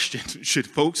asked the question, should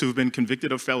folks who have been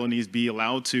convicted of felonies be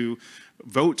allowed to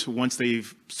vote once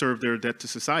they've served their debt to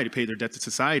society, paid their debt to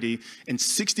society? And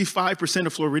 65%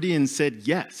 of Floridians said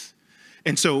yes.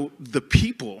 And so the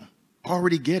people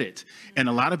already get it. And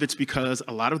a lot of it's because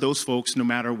a lot of those folks, no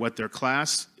matter what their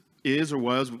class is or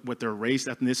was, what their race,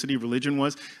 ethnicity, religion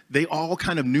was, they all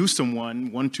kind of knew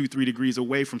someone 1, 2, 3 degrees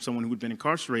away from someone who had been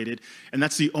incarcerated. And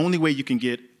that's the only way you can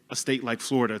get a state like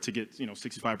Florida to get,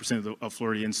 65% of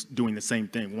Floridians doing the same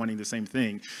thing, wanting the same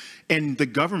thing. And the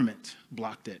government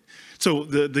blocked it. So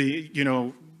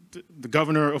the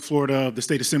governor of Florida, the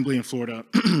state assembly in Florida,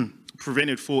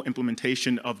 prevented full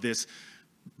implementation of this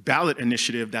ballot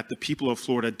initiative that the people of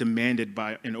Florida demanded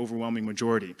by an overwhelming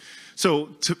majority. So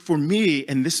for me,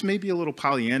 and this may be a little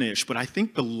Pollyannish, but I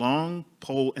think the long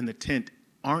pole in the tent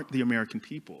aren't the American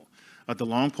people. The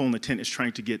long pole in the tent is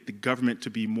trying to get the government to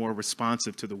be more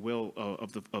responsive to the will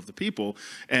of the people.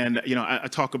 And I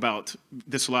talk about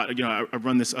this a lot. I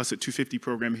run this Us at 250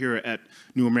 program here at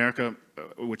New America,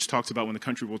 which talks about when the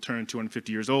country will turn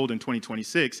 250 years old in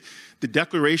 2026. The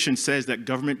Declaration says that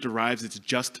government derives its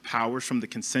just powers from the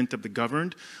consent of the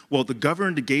governed. Well, the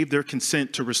governed gave their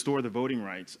consent to restore the voting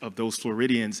rights of those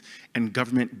Floridians, and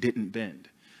government didn't bend.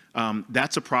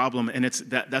 That's a problem, and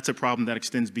that's a problem that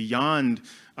extends beyond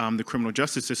the criminal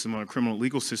justice system or criminal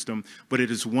legal system, but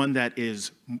it is one that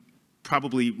is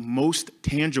probably most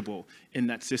tangible in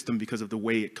that system because of the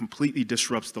way it completely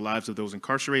disrupts the lives of those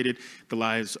incarcerated, the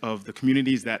lives of the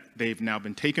communities that they've now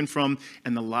been taken from,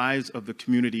 and the lives of the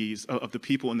communities, of the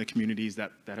people in the communities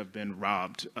that have been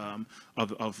robbed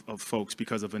of folks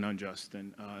because of an unjust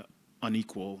and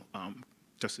unequal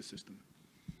justice system.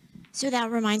 So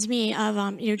that reminds me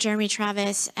of Jeremy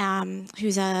Travis,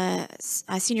 who's a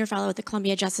senior fellow at the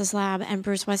Columbia Justice Lab, and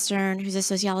Bruce Western, who's a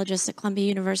sociologist at Columbia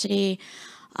University,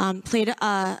 played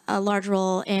a large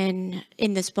role in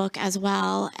this book as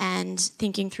well, and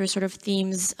thinking through sort of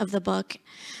themes of the book,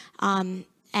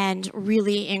 and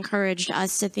really encouraged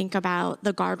us to think about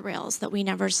the guardrails that we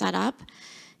never set up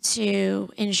to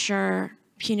ensure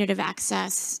punitive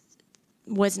access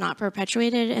was not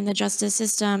perpetuated in the justice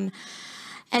system.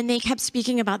 And they kept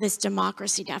speaking about this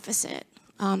democracy deficit.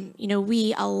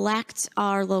 We elect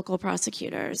our local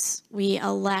prosecutors. We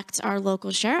elect our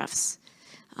local sheriffs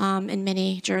in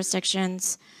many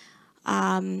jurisdictions.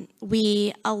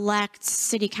 We elect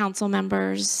city council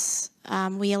members.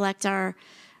 We elect our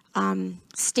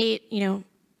state,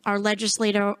 our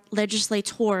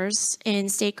legislators in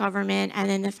state government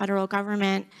and in the federal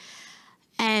government.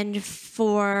 And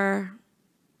for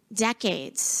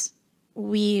decades,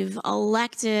 we've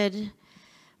elected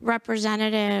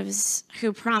representatives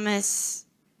who promise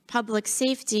public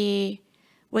safety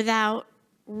without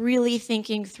really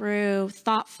thinking through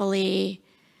thoughtfully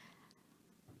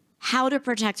how to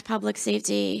protect public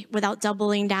safety without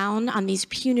doubling down on these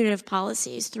punitive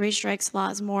policies, 3 strikes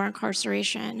laws, more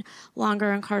incarceration,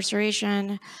 longer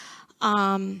incarceration.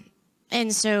 And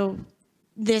so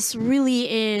this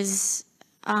really is,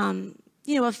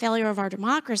 a failure of our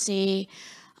democracy.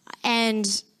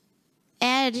 And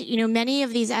Ed, many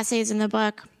of these essays in the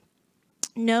book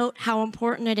note how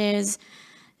important it is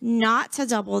not to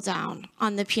double down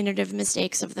on the punitive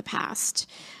mistakes of the past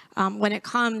when it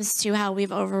comes to how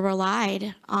we've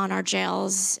over-relied on our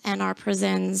jails and our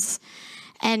prisons.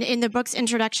 And in the book's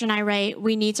introduction, I write,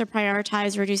 we need to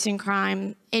prioritize reducing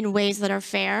crime in ways that are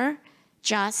fair,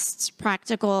 just,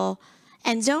 practical,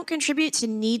 and don't contribute to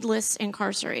needless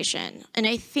incarceration. And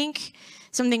I think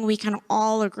something we can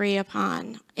all agree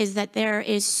upon is that there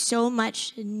is so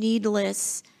much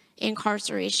needless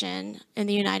incarceration in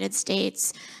the United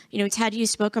States. Ted, you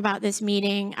spoke about this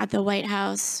meeting at the White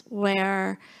House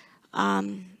where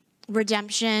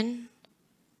redemption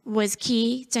was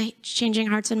key to changing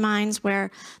hearts and minds,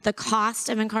 where the cost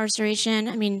of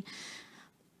incarceration,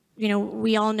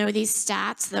 we all know these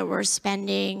stats that we're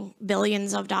spending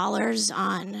billions of dollars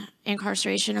on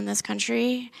incarceration in this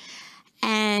country.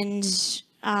 And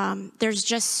there's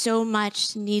just so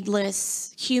much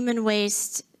needless human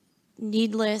waste,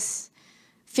 needless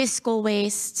fiscal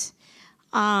waste.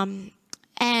 And,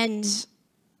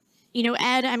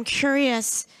 Ed, I'm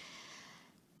curious,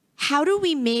 how do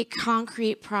we make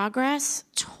concrete progress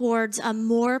towards a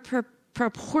more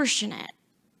proportionate,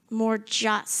 more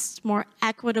just, more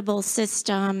equitable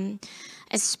system,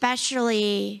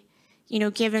 especially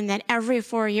given that every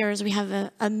 4 years we have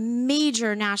a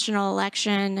major national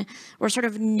election? We're sort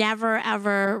of never,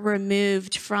 ever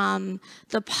removed from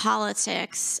the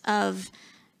politics of,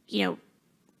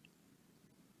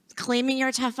 claiming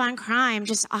you're tough on crime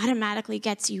just automatically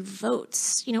gets you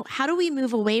votes. How do we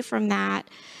move away from that,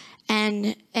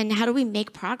 and how do we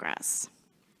make progress?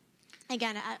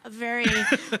 Again, a very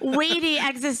weighty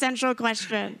existential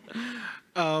question.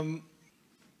 You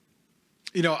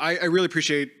know, I really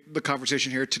appreciate the conversation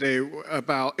here today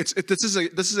about this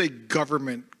is a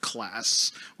government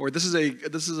class, or this is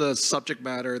a subject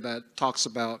matter that talks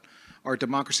about our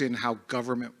democracy and how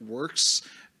government works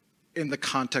in the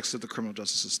context of the criminal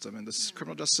justice system. And this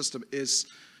criminal justice system is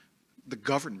the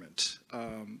government.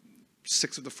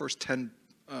 6 of the first 10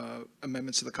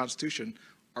 amendments to the Constitution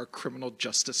are criminal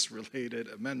justice related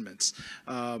amendments.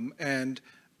 And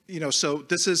you know, so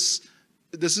this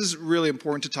is really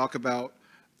important to talk about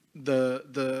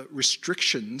the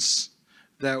restrictions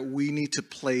that we need to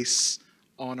place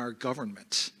on our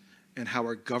government and how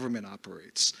our government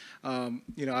operates.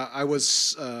 You know,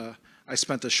 I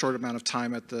spent a short amount of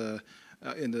time at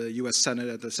in the U.S. Senate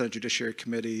at the Senate Judiciary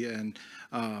Committee, and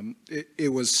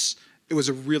it was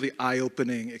a really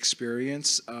eye-opening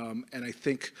experience. And I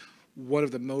think one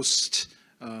of the most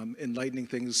enlightening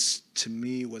things to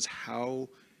me was how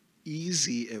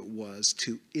easy it was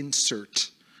to insert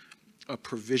a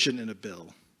provision in a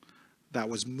bill that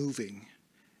was moving,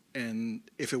 and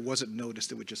if it wasn't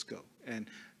noticed, it would just go. And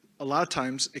a lot of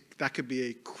times that could be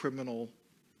a criminal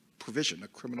provision, a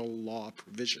criminal law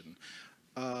provision.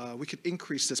 We could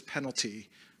increase this penalty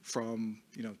from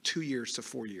 2 years to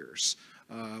 4 years.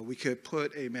 We could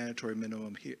put a mandatory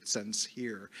minimum sentence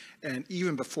here, and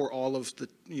even before all of the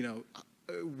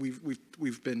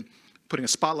we've been putting a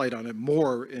spotlight on it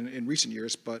more in recent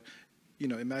years, but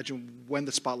imagine when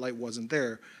the spotlight wasn't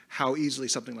there, how easily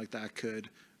something like that could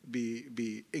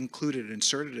be included and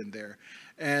inserted in there.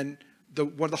 And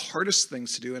one of the hardest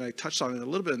things to do, and I touched on it a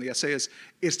little bit in the essay,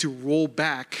 is to roll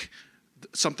back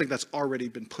something that's already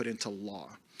been put into law.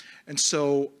 And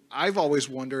so I've always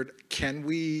wondered, can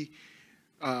we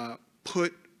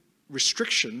put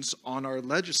restrictions on our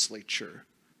legislature,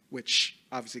 which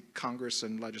obviously Congress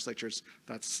and legislatures,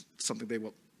 that's something they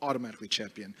will automatically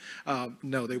champion.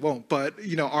 No, they won't. But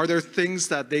are there things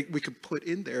that we could put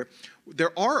in there?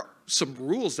 There are some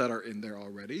rules that are in there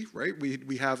already, right?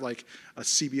 We have like a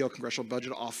CBO, Congressional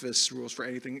Budget Office, rules for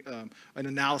anything, an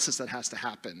analysis that has to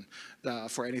happen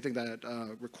for anything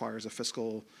that requires a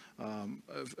fiscal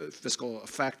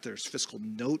effect. There's fiscal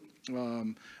note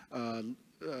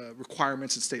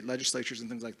requirements in state legislatures and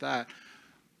things like that.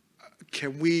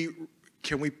 Can we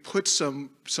put some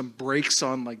brakes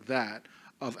on like that,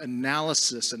 of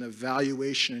analysis and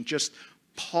evaluation, and just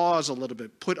pause a little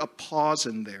bit, put a pause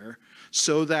in there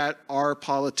so that our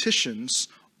politicians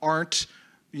aren't,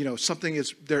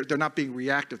 they're not being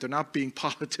reactive, they're not being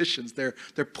politicians, they're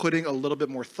putting a little bit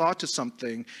more thought to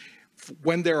something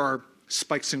when there are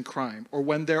spikes in crime or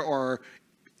when there are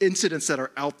incidents that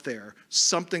are out there,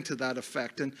 something to that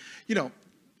effect. And,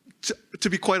 to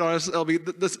be quite honest,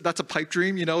 LB, that's a pipe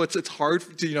dream. It's hard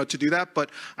to do that,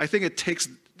 but I think it takes.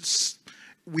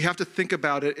 We have to think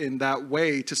about it in that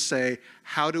way to say,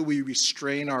 how do we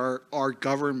restrain our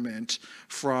government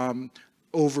from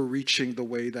overreaching the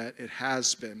way that it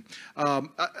has been?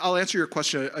 I'll answer your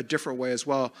question a different way as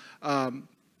well.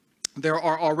 There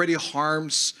are already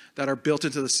harms that are built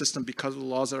into the system because of the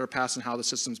laws that are passed and how the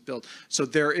system's built. So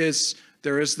there is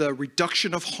the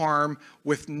reduction of harm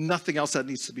with nothing else that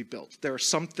needs to be built. There are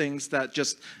some things that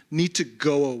just need to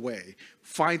go away.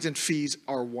 Fines and fees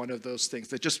are one of those things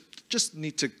that just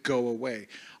need to go away.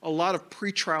 A lot of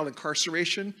pretrial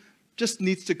incarceration just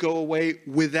needs to go away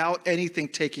without anything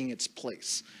taking its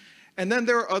place. And then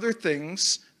there are other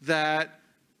things that,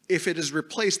 if it is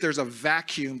replaced, there's a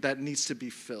vacuum that needs to be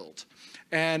filled.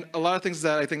 And a lot of things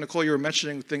that I think, Nicole, you were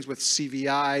mentioning, things with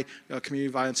CVI,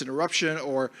 community violence interruption,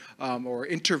 or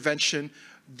intervention.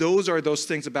 Those are those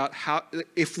things about how,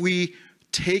 if we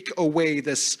take away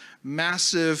this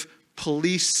massive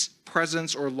police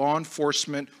presence or law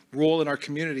enforcement role in our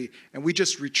community, and we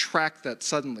just retract that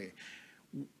suddenly,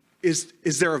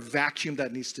 is there a vacuum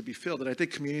that needs to be filled? And I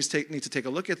think communities need to take a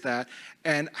look at that,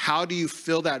 and how do you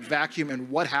fill that vacuum, and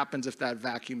what happens if that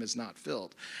vacuum is not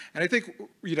filled? And I think,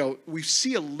 we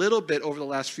see a little bit over the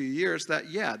last few years that,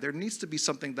 yeah, there needs to be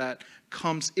something that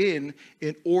comes in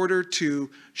order to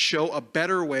show a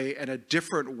better way and a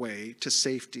different way to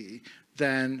safety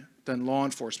than law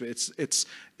enforcement.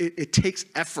 It takes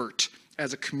effort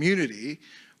as a community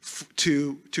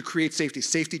to create safety.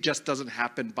 Safety just doesn't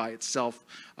happen by itself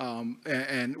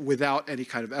and without any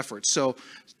kind of effort. So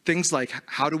things like,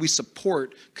 how do we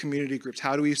support community groups?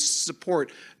 How do we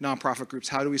support nonprofit groups?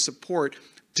 How do we support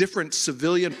different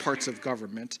civilian parts of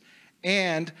government?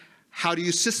 And how do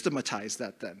you systematize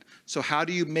that then? So how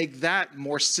do you make that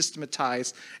more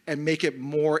systematized and make it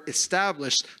more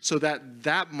established so that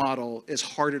that model is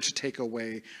harder to take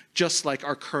away, just like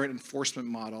our current enforcement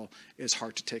model is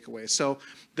hard to take away? So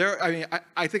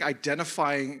I think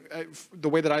identifying, the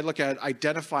way that I look at it,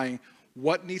 identifying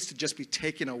what needs to just be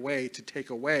taken away to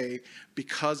take away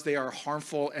because they are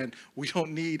harmful, and we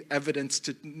don't need evidence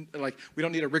to, like, we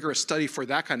don't need a rigorous study for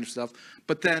that kind of stuff.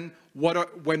 But then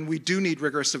when we do need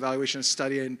rigorous evaluation and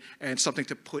study and something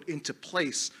to put into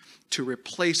place to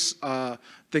replace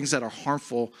things that are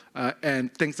harmful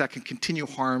and things that can continue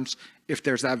harms if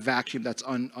there's that vacuum that's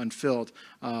unfilled,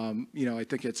 I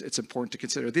think it's important to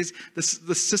consider.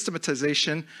 The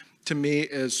systematization, to me,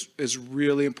 is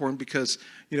really important because,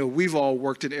 we've all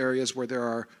worked in areas where there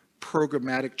are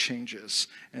programmatic changes,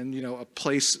 and, a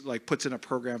place like puts in a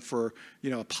program for,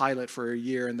 a pilot for a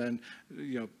year, and then,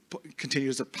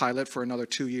 continues a pilot for another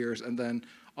 2 years, and then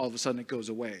all of a sudden it goes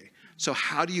away. So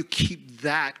how do you keep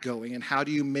that going, and how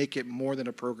do you make it more than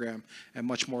a program and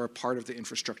much more a part of the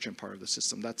infrastructure and part of the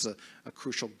system? That's a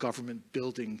crucial government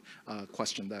building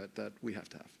question that we have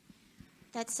to have.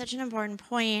 That's such an important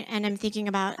point, and I'm thinking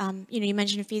about, you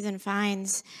mentioned fees and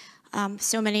fines.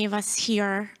 So many of us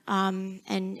here, and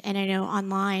I know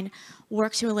online,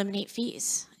 work to eliminate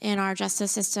fees in our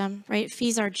justice system, right?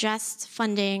 Fees are just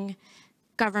funding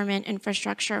government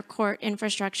infrastructure, court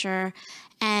infrastructure,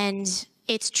 and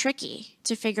it's tricky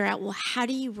to figure out, well, how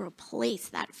do you replace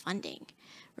that funding,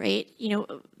 right?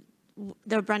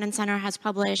 The Brennan Center has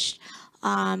published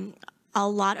a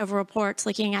lot of reports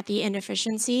looking at the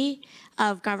inefficiency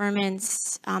of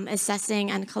governments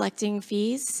assessing and collecting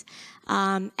fees.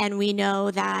 And we know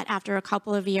that after a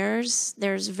couple of years,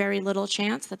 there's very little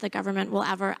chance that the government will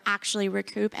ever actually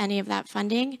recoup any of that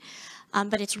funding.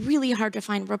 But it's really hard to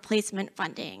find replacement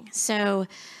funding. So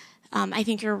I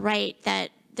think you're right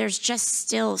that there's just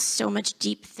still so much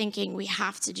deep thinking we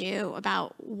have to do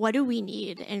about what do we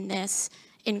need in this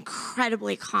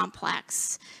incredibly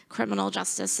complex criminal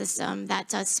justice system that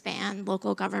does span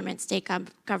local government, state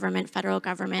government, federal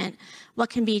government. What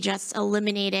can be just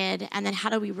eliminated, and then how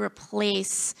do we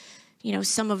replace,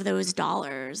 some of those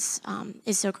dollars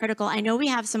is so critical. I know we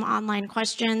have some online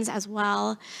questions as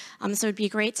well, so it'd be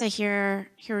great to hear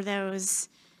those.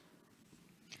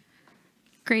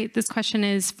 Great. This question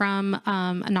is from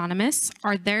Anonymous.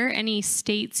 Are there any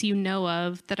states you know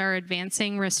of that are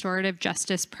advancing restorative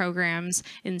justice programs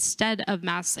instead of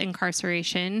mass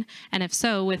incarceration? And if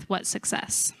so, with what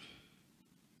success?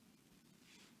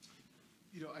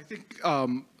 I think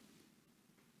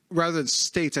rather than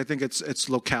states, I think it's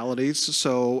localities.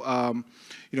 So,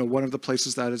 one of the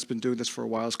places that has been doing this for a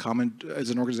while is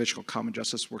an organization called Common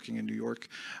Justice, working in New York,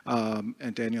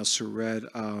 and Danielle Sured.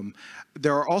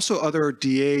 There are also other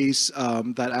DAs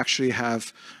that actually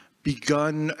have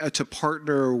begun to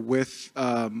partner with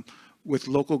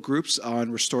local groups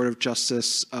on restorative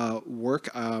justice work.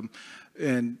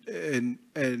 And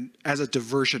as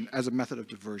a method of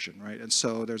diversion, right? And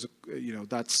so there's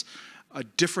that's a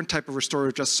different type of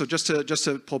restorative justice. So just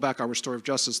to pull back on restorative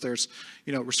justice, there's,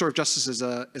 restorative justice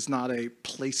is not a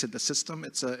place in the system.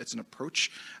 It's an approach,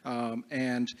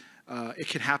 and it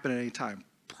can happen at any time,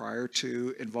 prior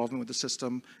to involvement with the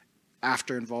system,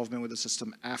 after involvement with the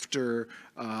system, after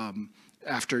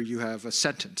you have a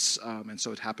sentence, and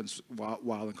so it happens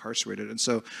while incarcerated. And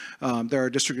so there are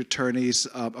district attorneys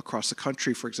across the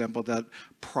country, for example, that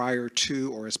prior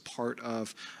to or as part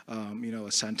of a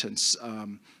sentence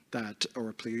or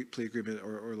a plea agreement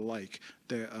or the like,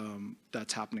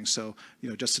 that's happening. So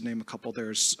just to name a couple,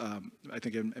 there's I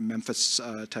think in Memphis,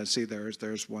 Tennessee,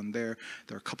 there's one there.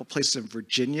 There are a couple places in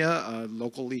Virginia,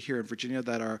 locally here in Virginia,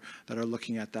 that are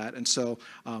looking at that. And so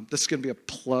this is going to be a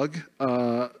plug,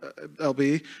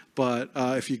 LB, but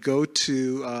if you go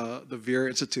to the Vera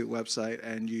Institute website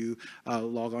and you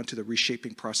log on to the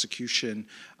Reshaping Prosecution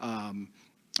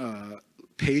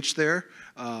page there,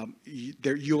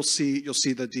 you'll see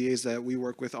the DAs that we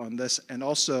work with on this. And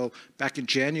also back in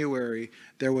January,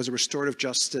 there was a restorative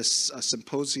justice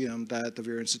symposium that the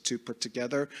Vera Institute put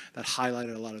together that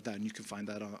highlighted a lot of that, and you can find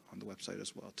that on the website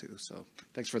as well too. So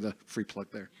thanks for the free plug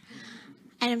there.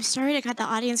 And I'm sorry to cut the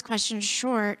audience questions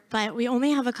short, but we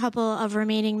only have a couple of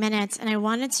remaining minutes, and I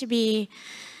wanted to be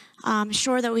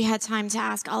sure that we had time to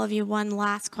ask all of you one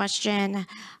last question,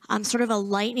 sort of a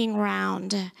lightning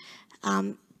round.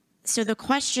 So the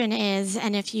question is,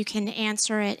 and if you can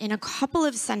answer it in a couple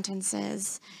of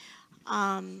sentences.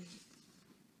 So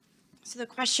the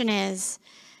question is,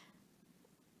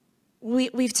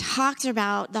 we've talked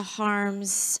about the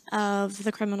harms of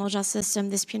the criminal justice system,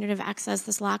 this punitive access,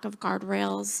 this lack of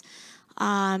guardrails,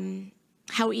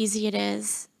 how easy it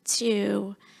is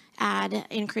to add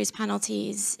increased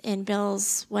penalties in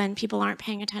bills when people aren't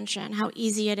paying attention, how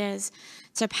easy it is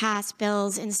to pass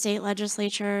bills in state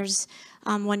legislatures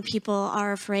when people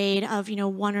are afraid of,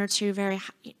 one or two very,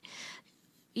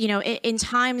 in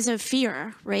times of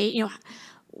fear, right?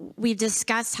 We've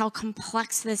discussed how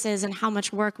complex this is and how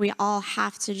much work we all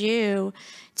have to do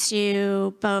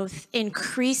to both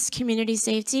increase community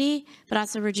safety, but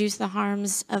also reduce the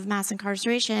harms of mass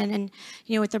incarceration. And,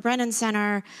 with the Brennan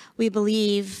Center, we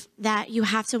believe that you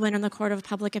have to win in the court of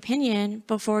public opinion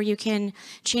before you can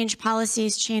change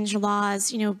policies, change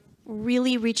laws.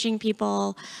 Really reaching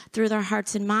people through their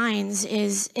hearts and minds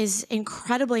is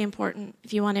incredibly important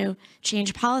if you want to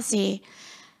change policy.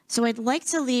 So I'd like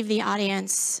to leave the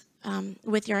audience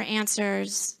with your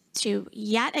answers to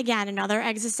yet again another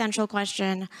existential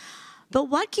question. But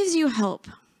what gives you hope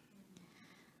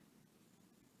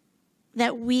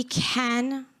that we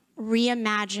can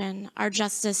reimagine our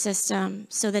justice system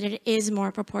so that it is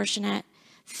more proportionate,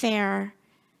 fair,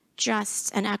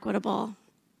 just, and equitable?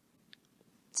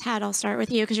 Ted, I'll start with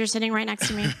you because you're sitting right next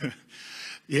to me.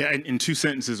 Yeah, in 2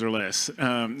 sentences or less.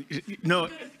 No,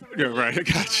 yeah, right, I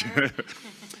got you.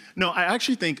 No, I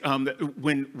actually think that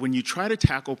when you try to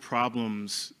tackle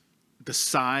problems the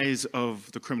size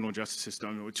of the criminal justice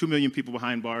system, with 2 million people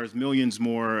behind bars, millions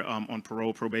more on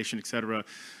parole, probation, et cetera,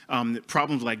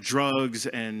 problems like drugs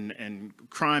and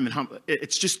crime and harm,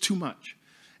 it's just too much.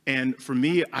 And for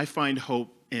me, I find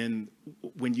hope in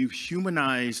when you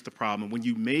humanize the problem, when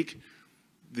you make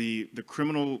the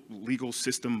criminal legal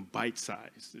system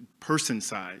bite-sized,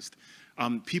 person-sized,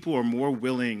 people are more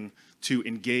willing to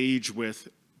engage with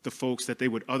the folks that they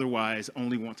would otherwise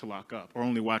only want to lock up or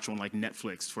only watch on like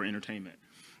Netflix for entertainment.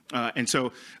 And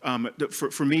so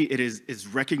for me, it is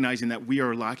recognizing that we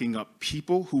are locking up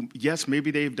people who, yes,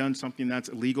 maybe they've done something that's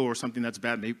illegal or something that's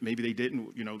bad. Maybe they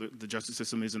didn't. The justice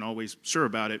system isn't always sure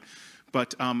about it.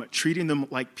 But treating them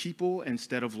like people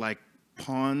instead of like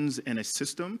pawns in a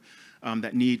system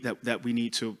that we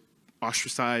need to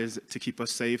ostracize to keep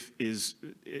us safe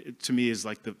to me, is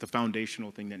like the foundational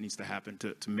thing that needs to happen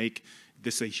to make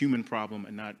this a human problem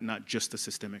and not just a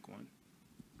systemic one.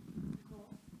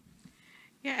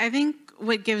 Yeah, I think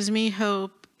what gives me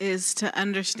hope is to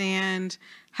understand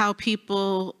how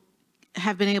people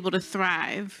have been able to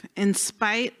thrive in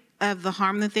spite of the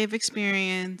harm that they've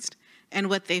experienced and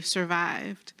what they've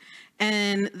survived.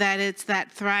 And that it's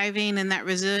that thriving and that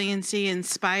resiliency in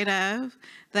spite of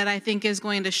that I think is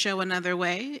going to show another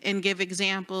way and give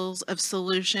examples of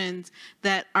solutions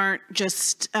that aren't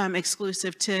just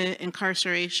exclusive to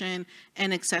incarceration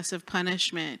and excessive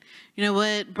punishment.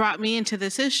 What brought me into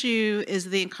this issue is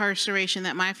the incarceration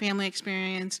that my family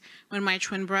experienced when my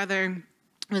twin brother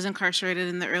was incarcerated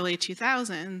in the early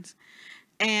 2000s.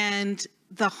 And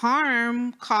the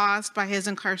harm caused by his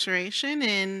incarceration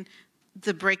and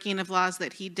the breaking of laws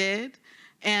that he did,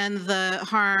 and the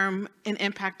harm and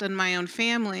impact on my own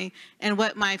family, and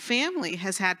what my family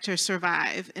has had to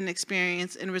survive and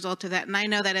experience in result of that. And I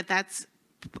know that if that's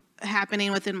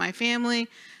happening within my family,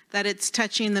 that it's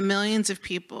touching the millions of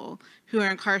people who are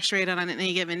incarcerated on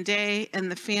any given day, and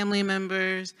the family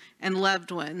members and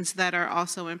loved ones that are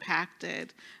also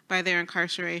impacted by their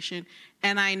incarceration.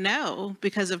 And I know,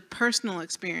 because of personal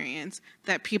experience,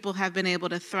 that people have been able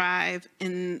to thrive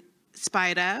in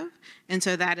spite of, and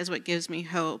so that is what gives me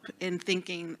hope in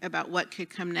thinking about what could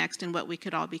come next and what we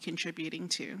could all be contributing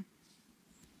to.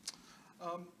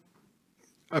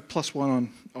 +1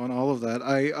 on all of that.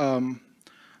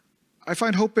 I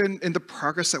find hope in the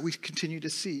progress that we continue to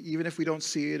see, even if we don't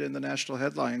see it in the national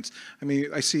headlines. I mean,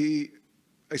 I see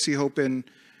hope in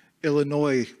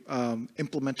Illinois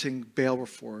implementing bail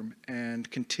reform and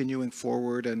continuing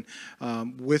forward, and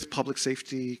with public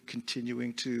safety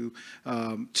continuing to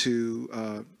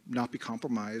not be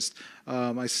compromised.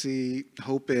 I see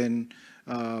hope in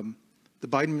the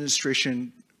Biden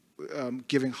administration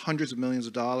giving hundreds of millions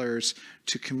of dollars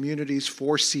to communities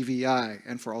for CVI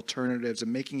and for alternatives,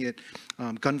 and making it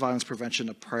gun violence prevention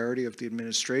a priority of the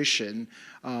administration.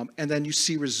 And then you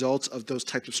see results of those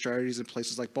types of strategies in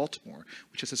places like Baltimore,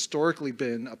 which has historically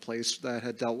been a place that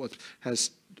had dealt with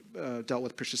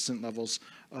persistent levels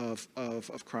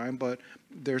of crime. But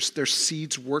there's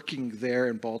seeds working there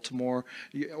in Baltimore,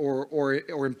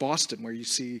 or in Boston, where you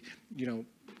see,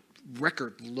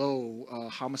 record low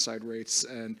homicide rates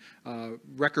and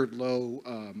record low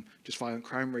just violent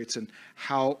crime rates, and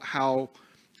how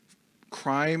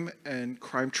crime and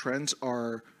crime trends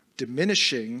are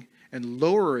diminishing and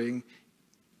lowering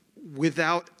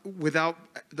without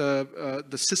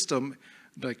the system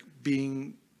like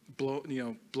being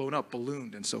blown up,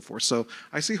 ballooned, and so forth. So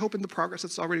I see hope in the progress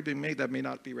that's already been made that may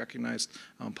not be recognized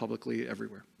publicly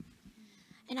everywhere.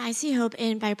 And I see hope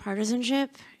in bipartisanship.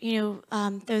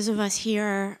 Those of us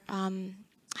here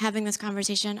having this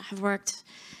conversation have worked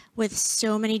with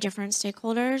so many different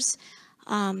stakeholders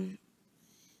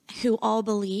who all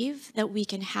believe that we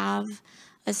can have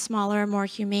a smaller, more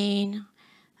humane,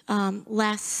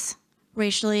 less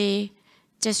racially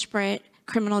disparate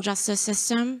criminal justice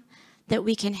system, that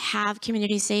we can have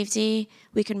community safety,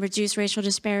 we can reduce racial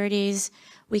disparities,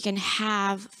 we can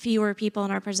have fewer people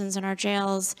in our prisons and our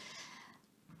jails.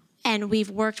 And we've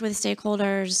worked with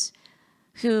stakeholders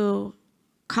who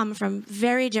come from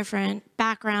very different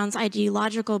backgrounds,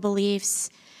 ideological beliefs,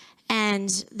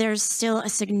 and there's still a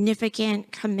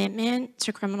significant commitment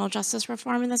to criminal justice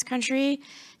reform in this country,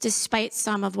 despite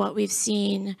some of what we've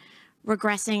seen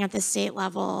regressing at the state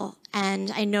level.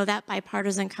 And I know that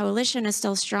bipartisan coalition is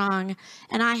still strong,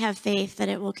 and I have faith that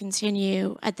it will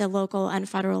continue at the local and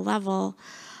federal level.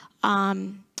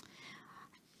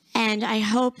 And I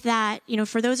hope that,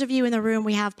 for those of you in the room,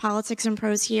 we have Politics and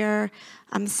Prose here.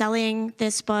 I'm selling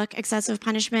this book, Excessive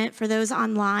Punishment. For those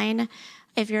online,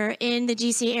 if you're in the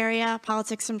DC area,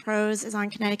 Politics and Prose is on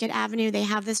Connecticut Avenue. They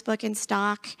have this book in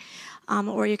stock,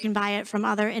 or you can buy it from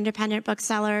other independent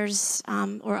booksellers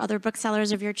or other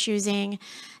booksellers of your choosing.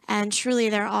 And truly,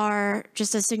 there are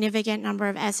just a significant number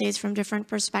of essays from different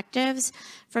perspectives,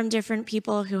 from different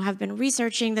people who have been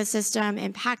researching the system,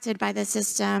 impacted by the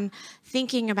system,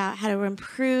 thinking about how to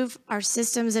improve our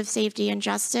systems of safety and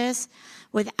justice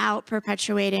without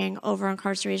perpetuating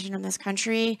over-incarceration in this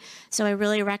country. So I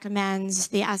really recommend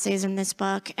the essays in this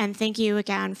book. And thank you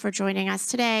again for joining us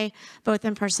today, both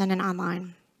in person and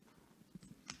online.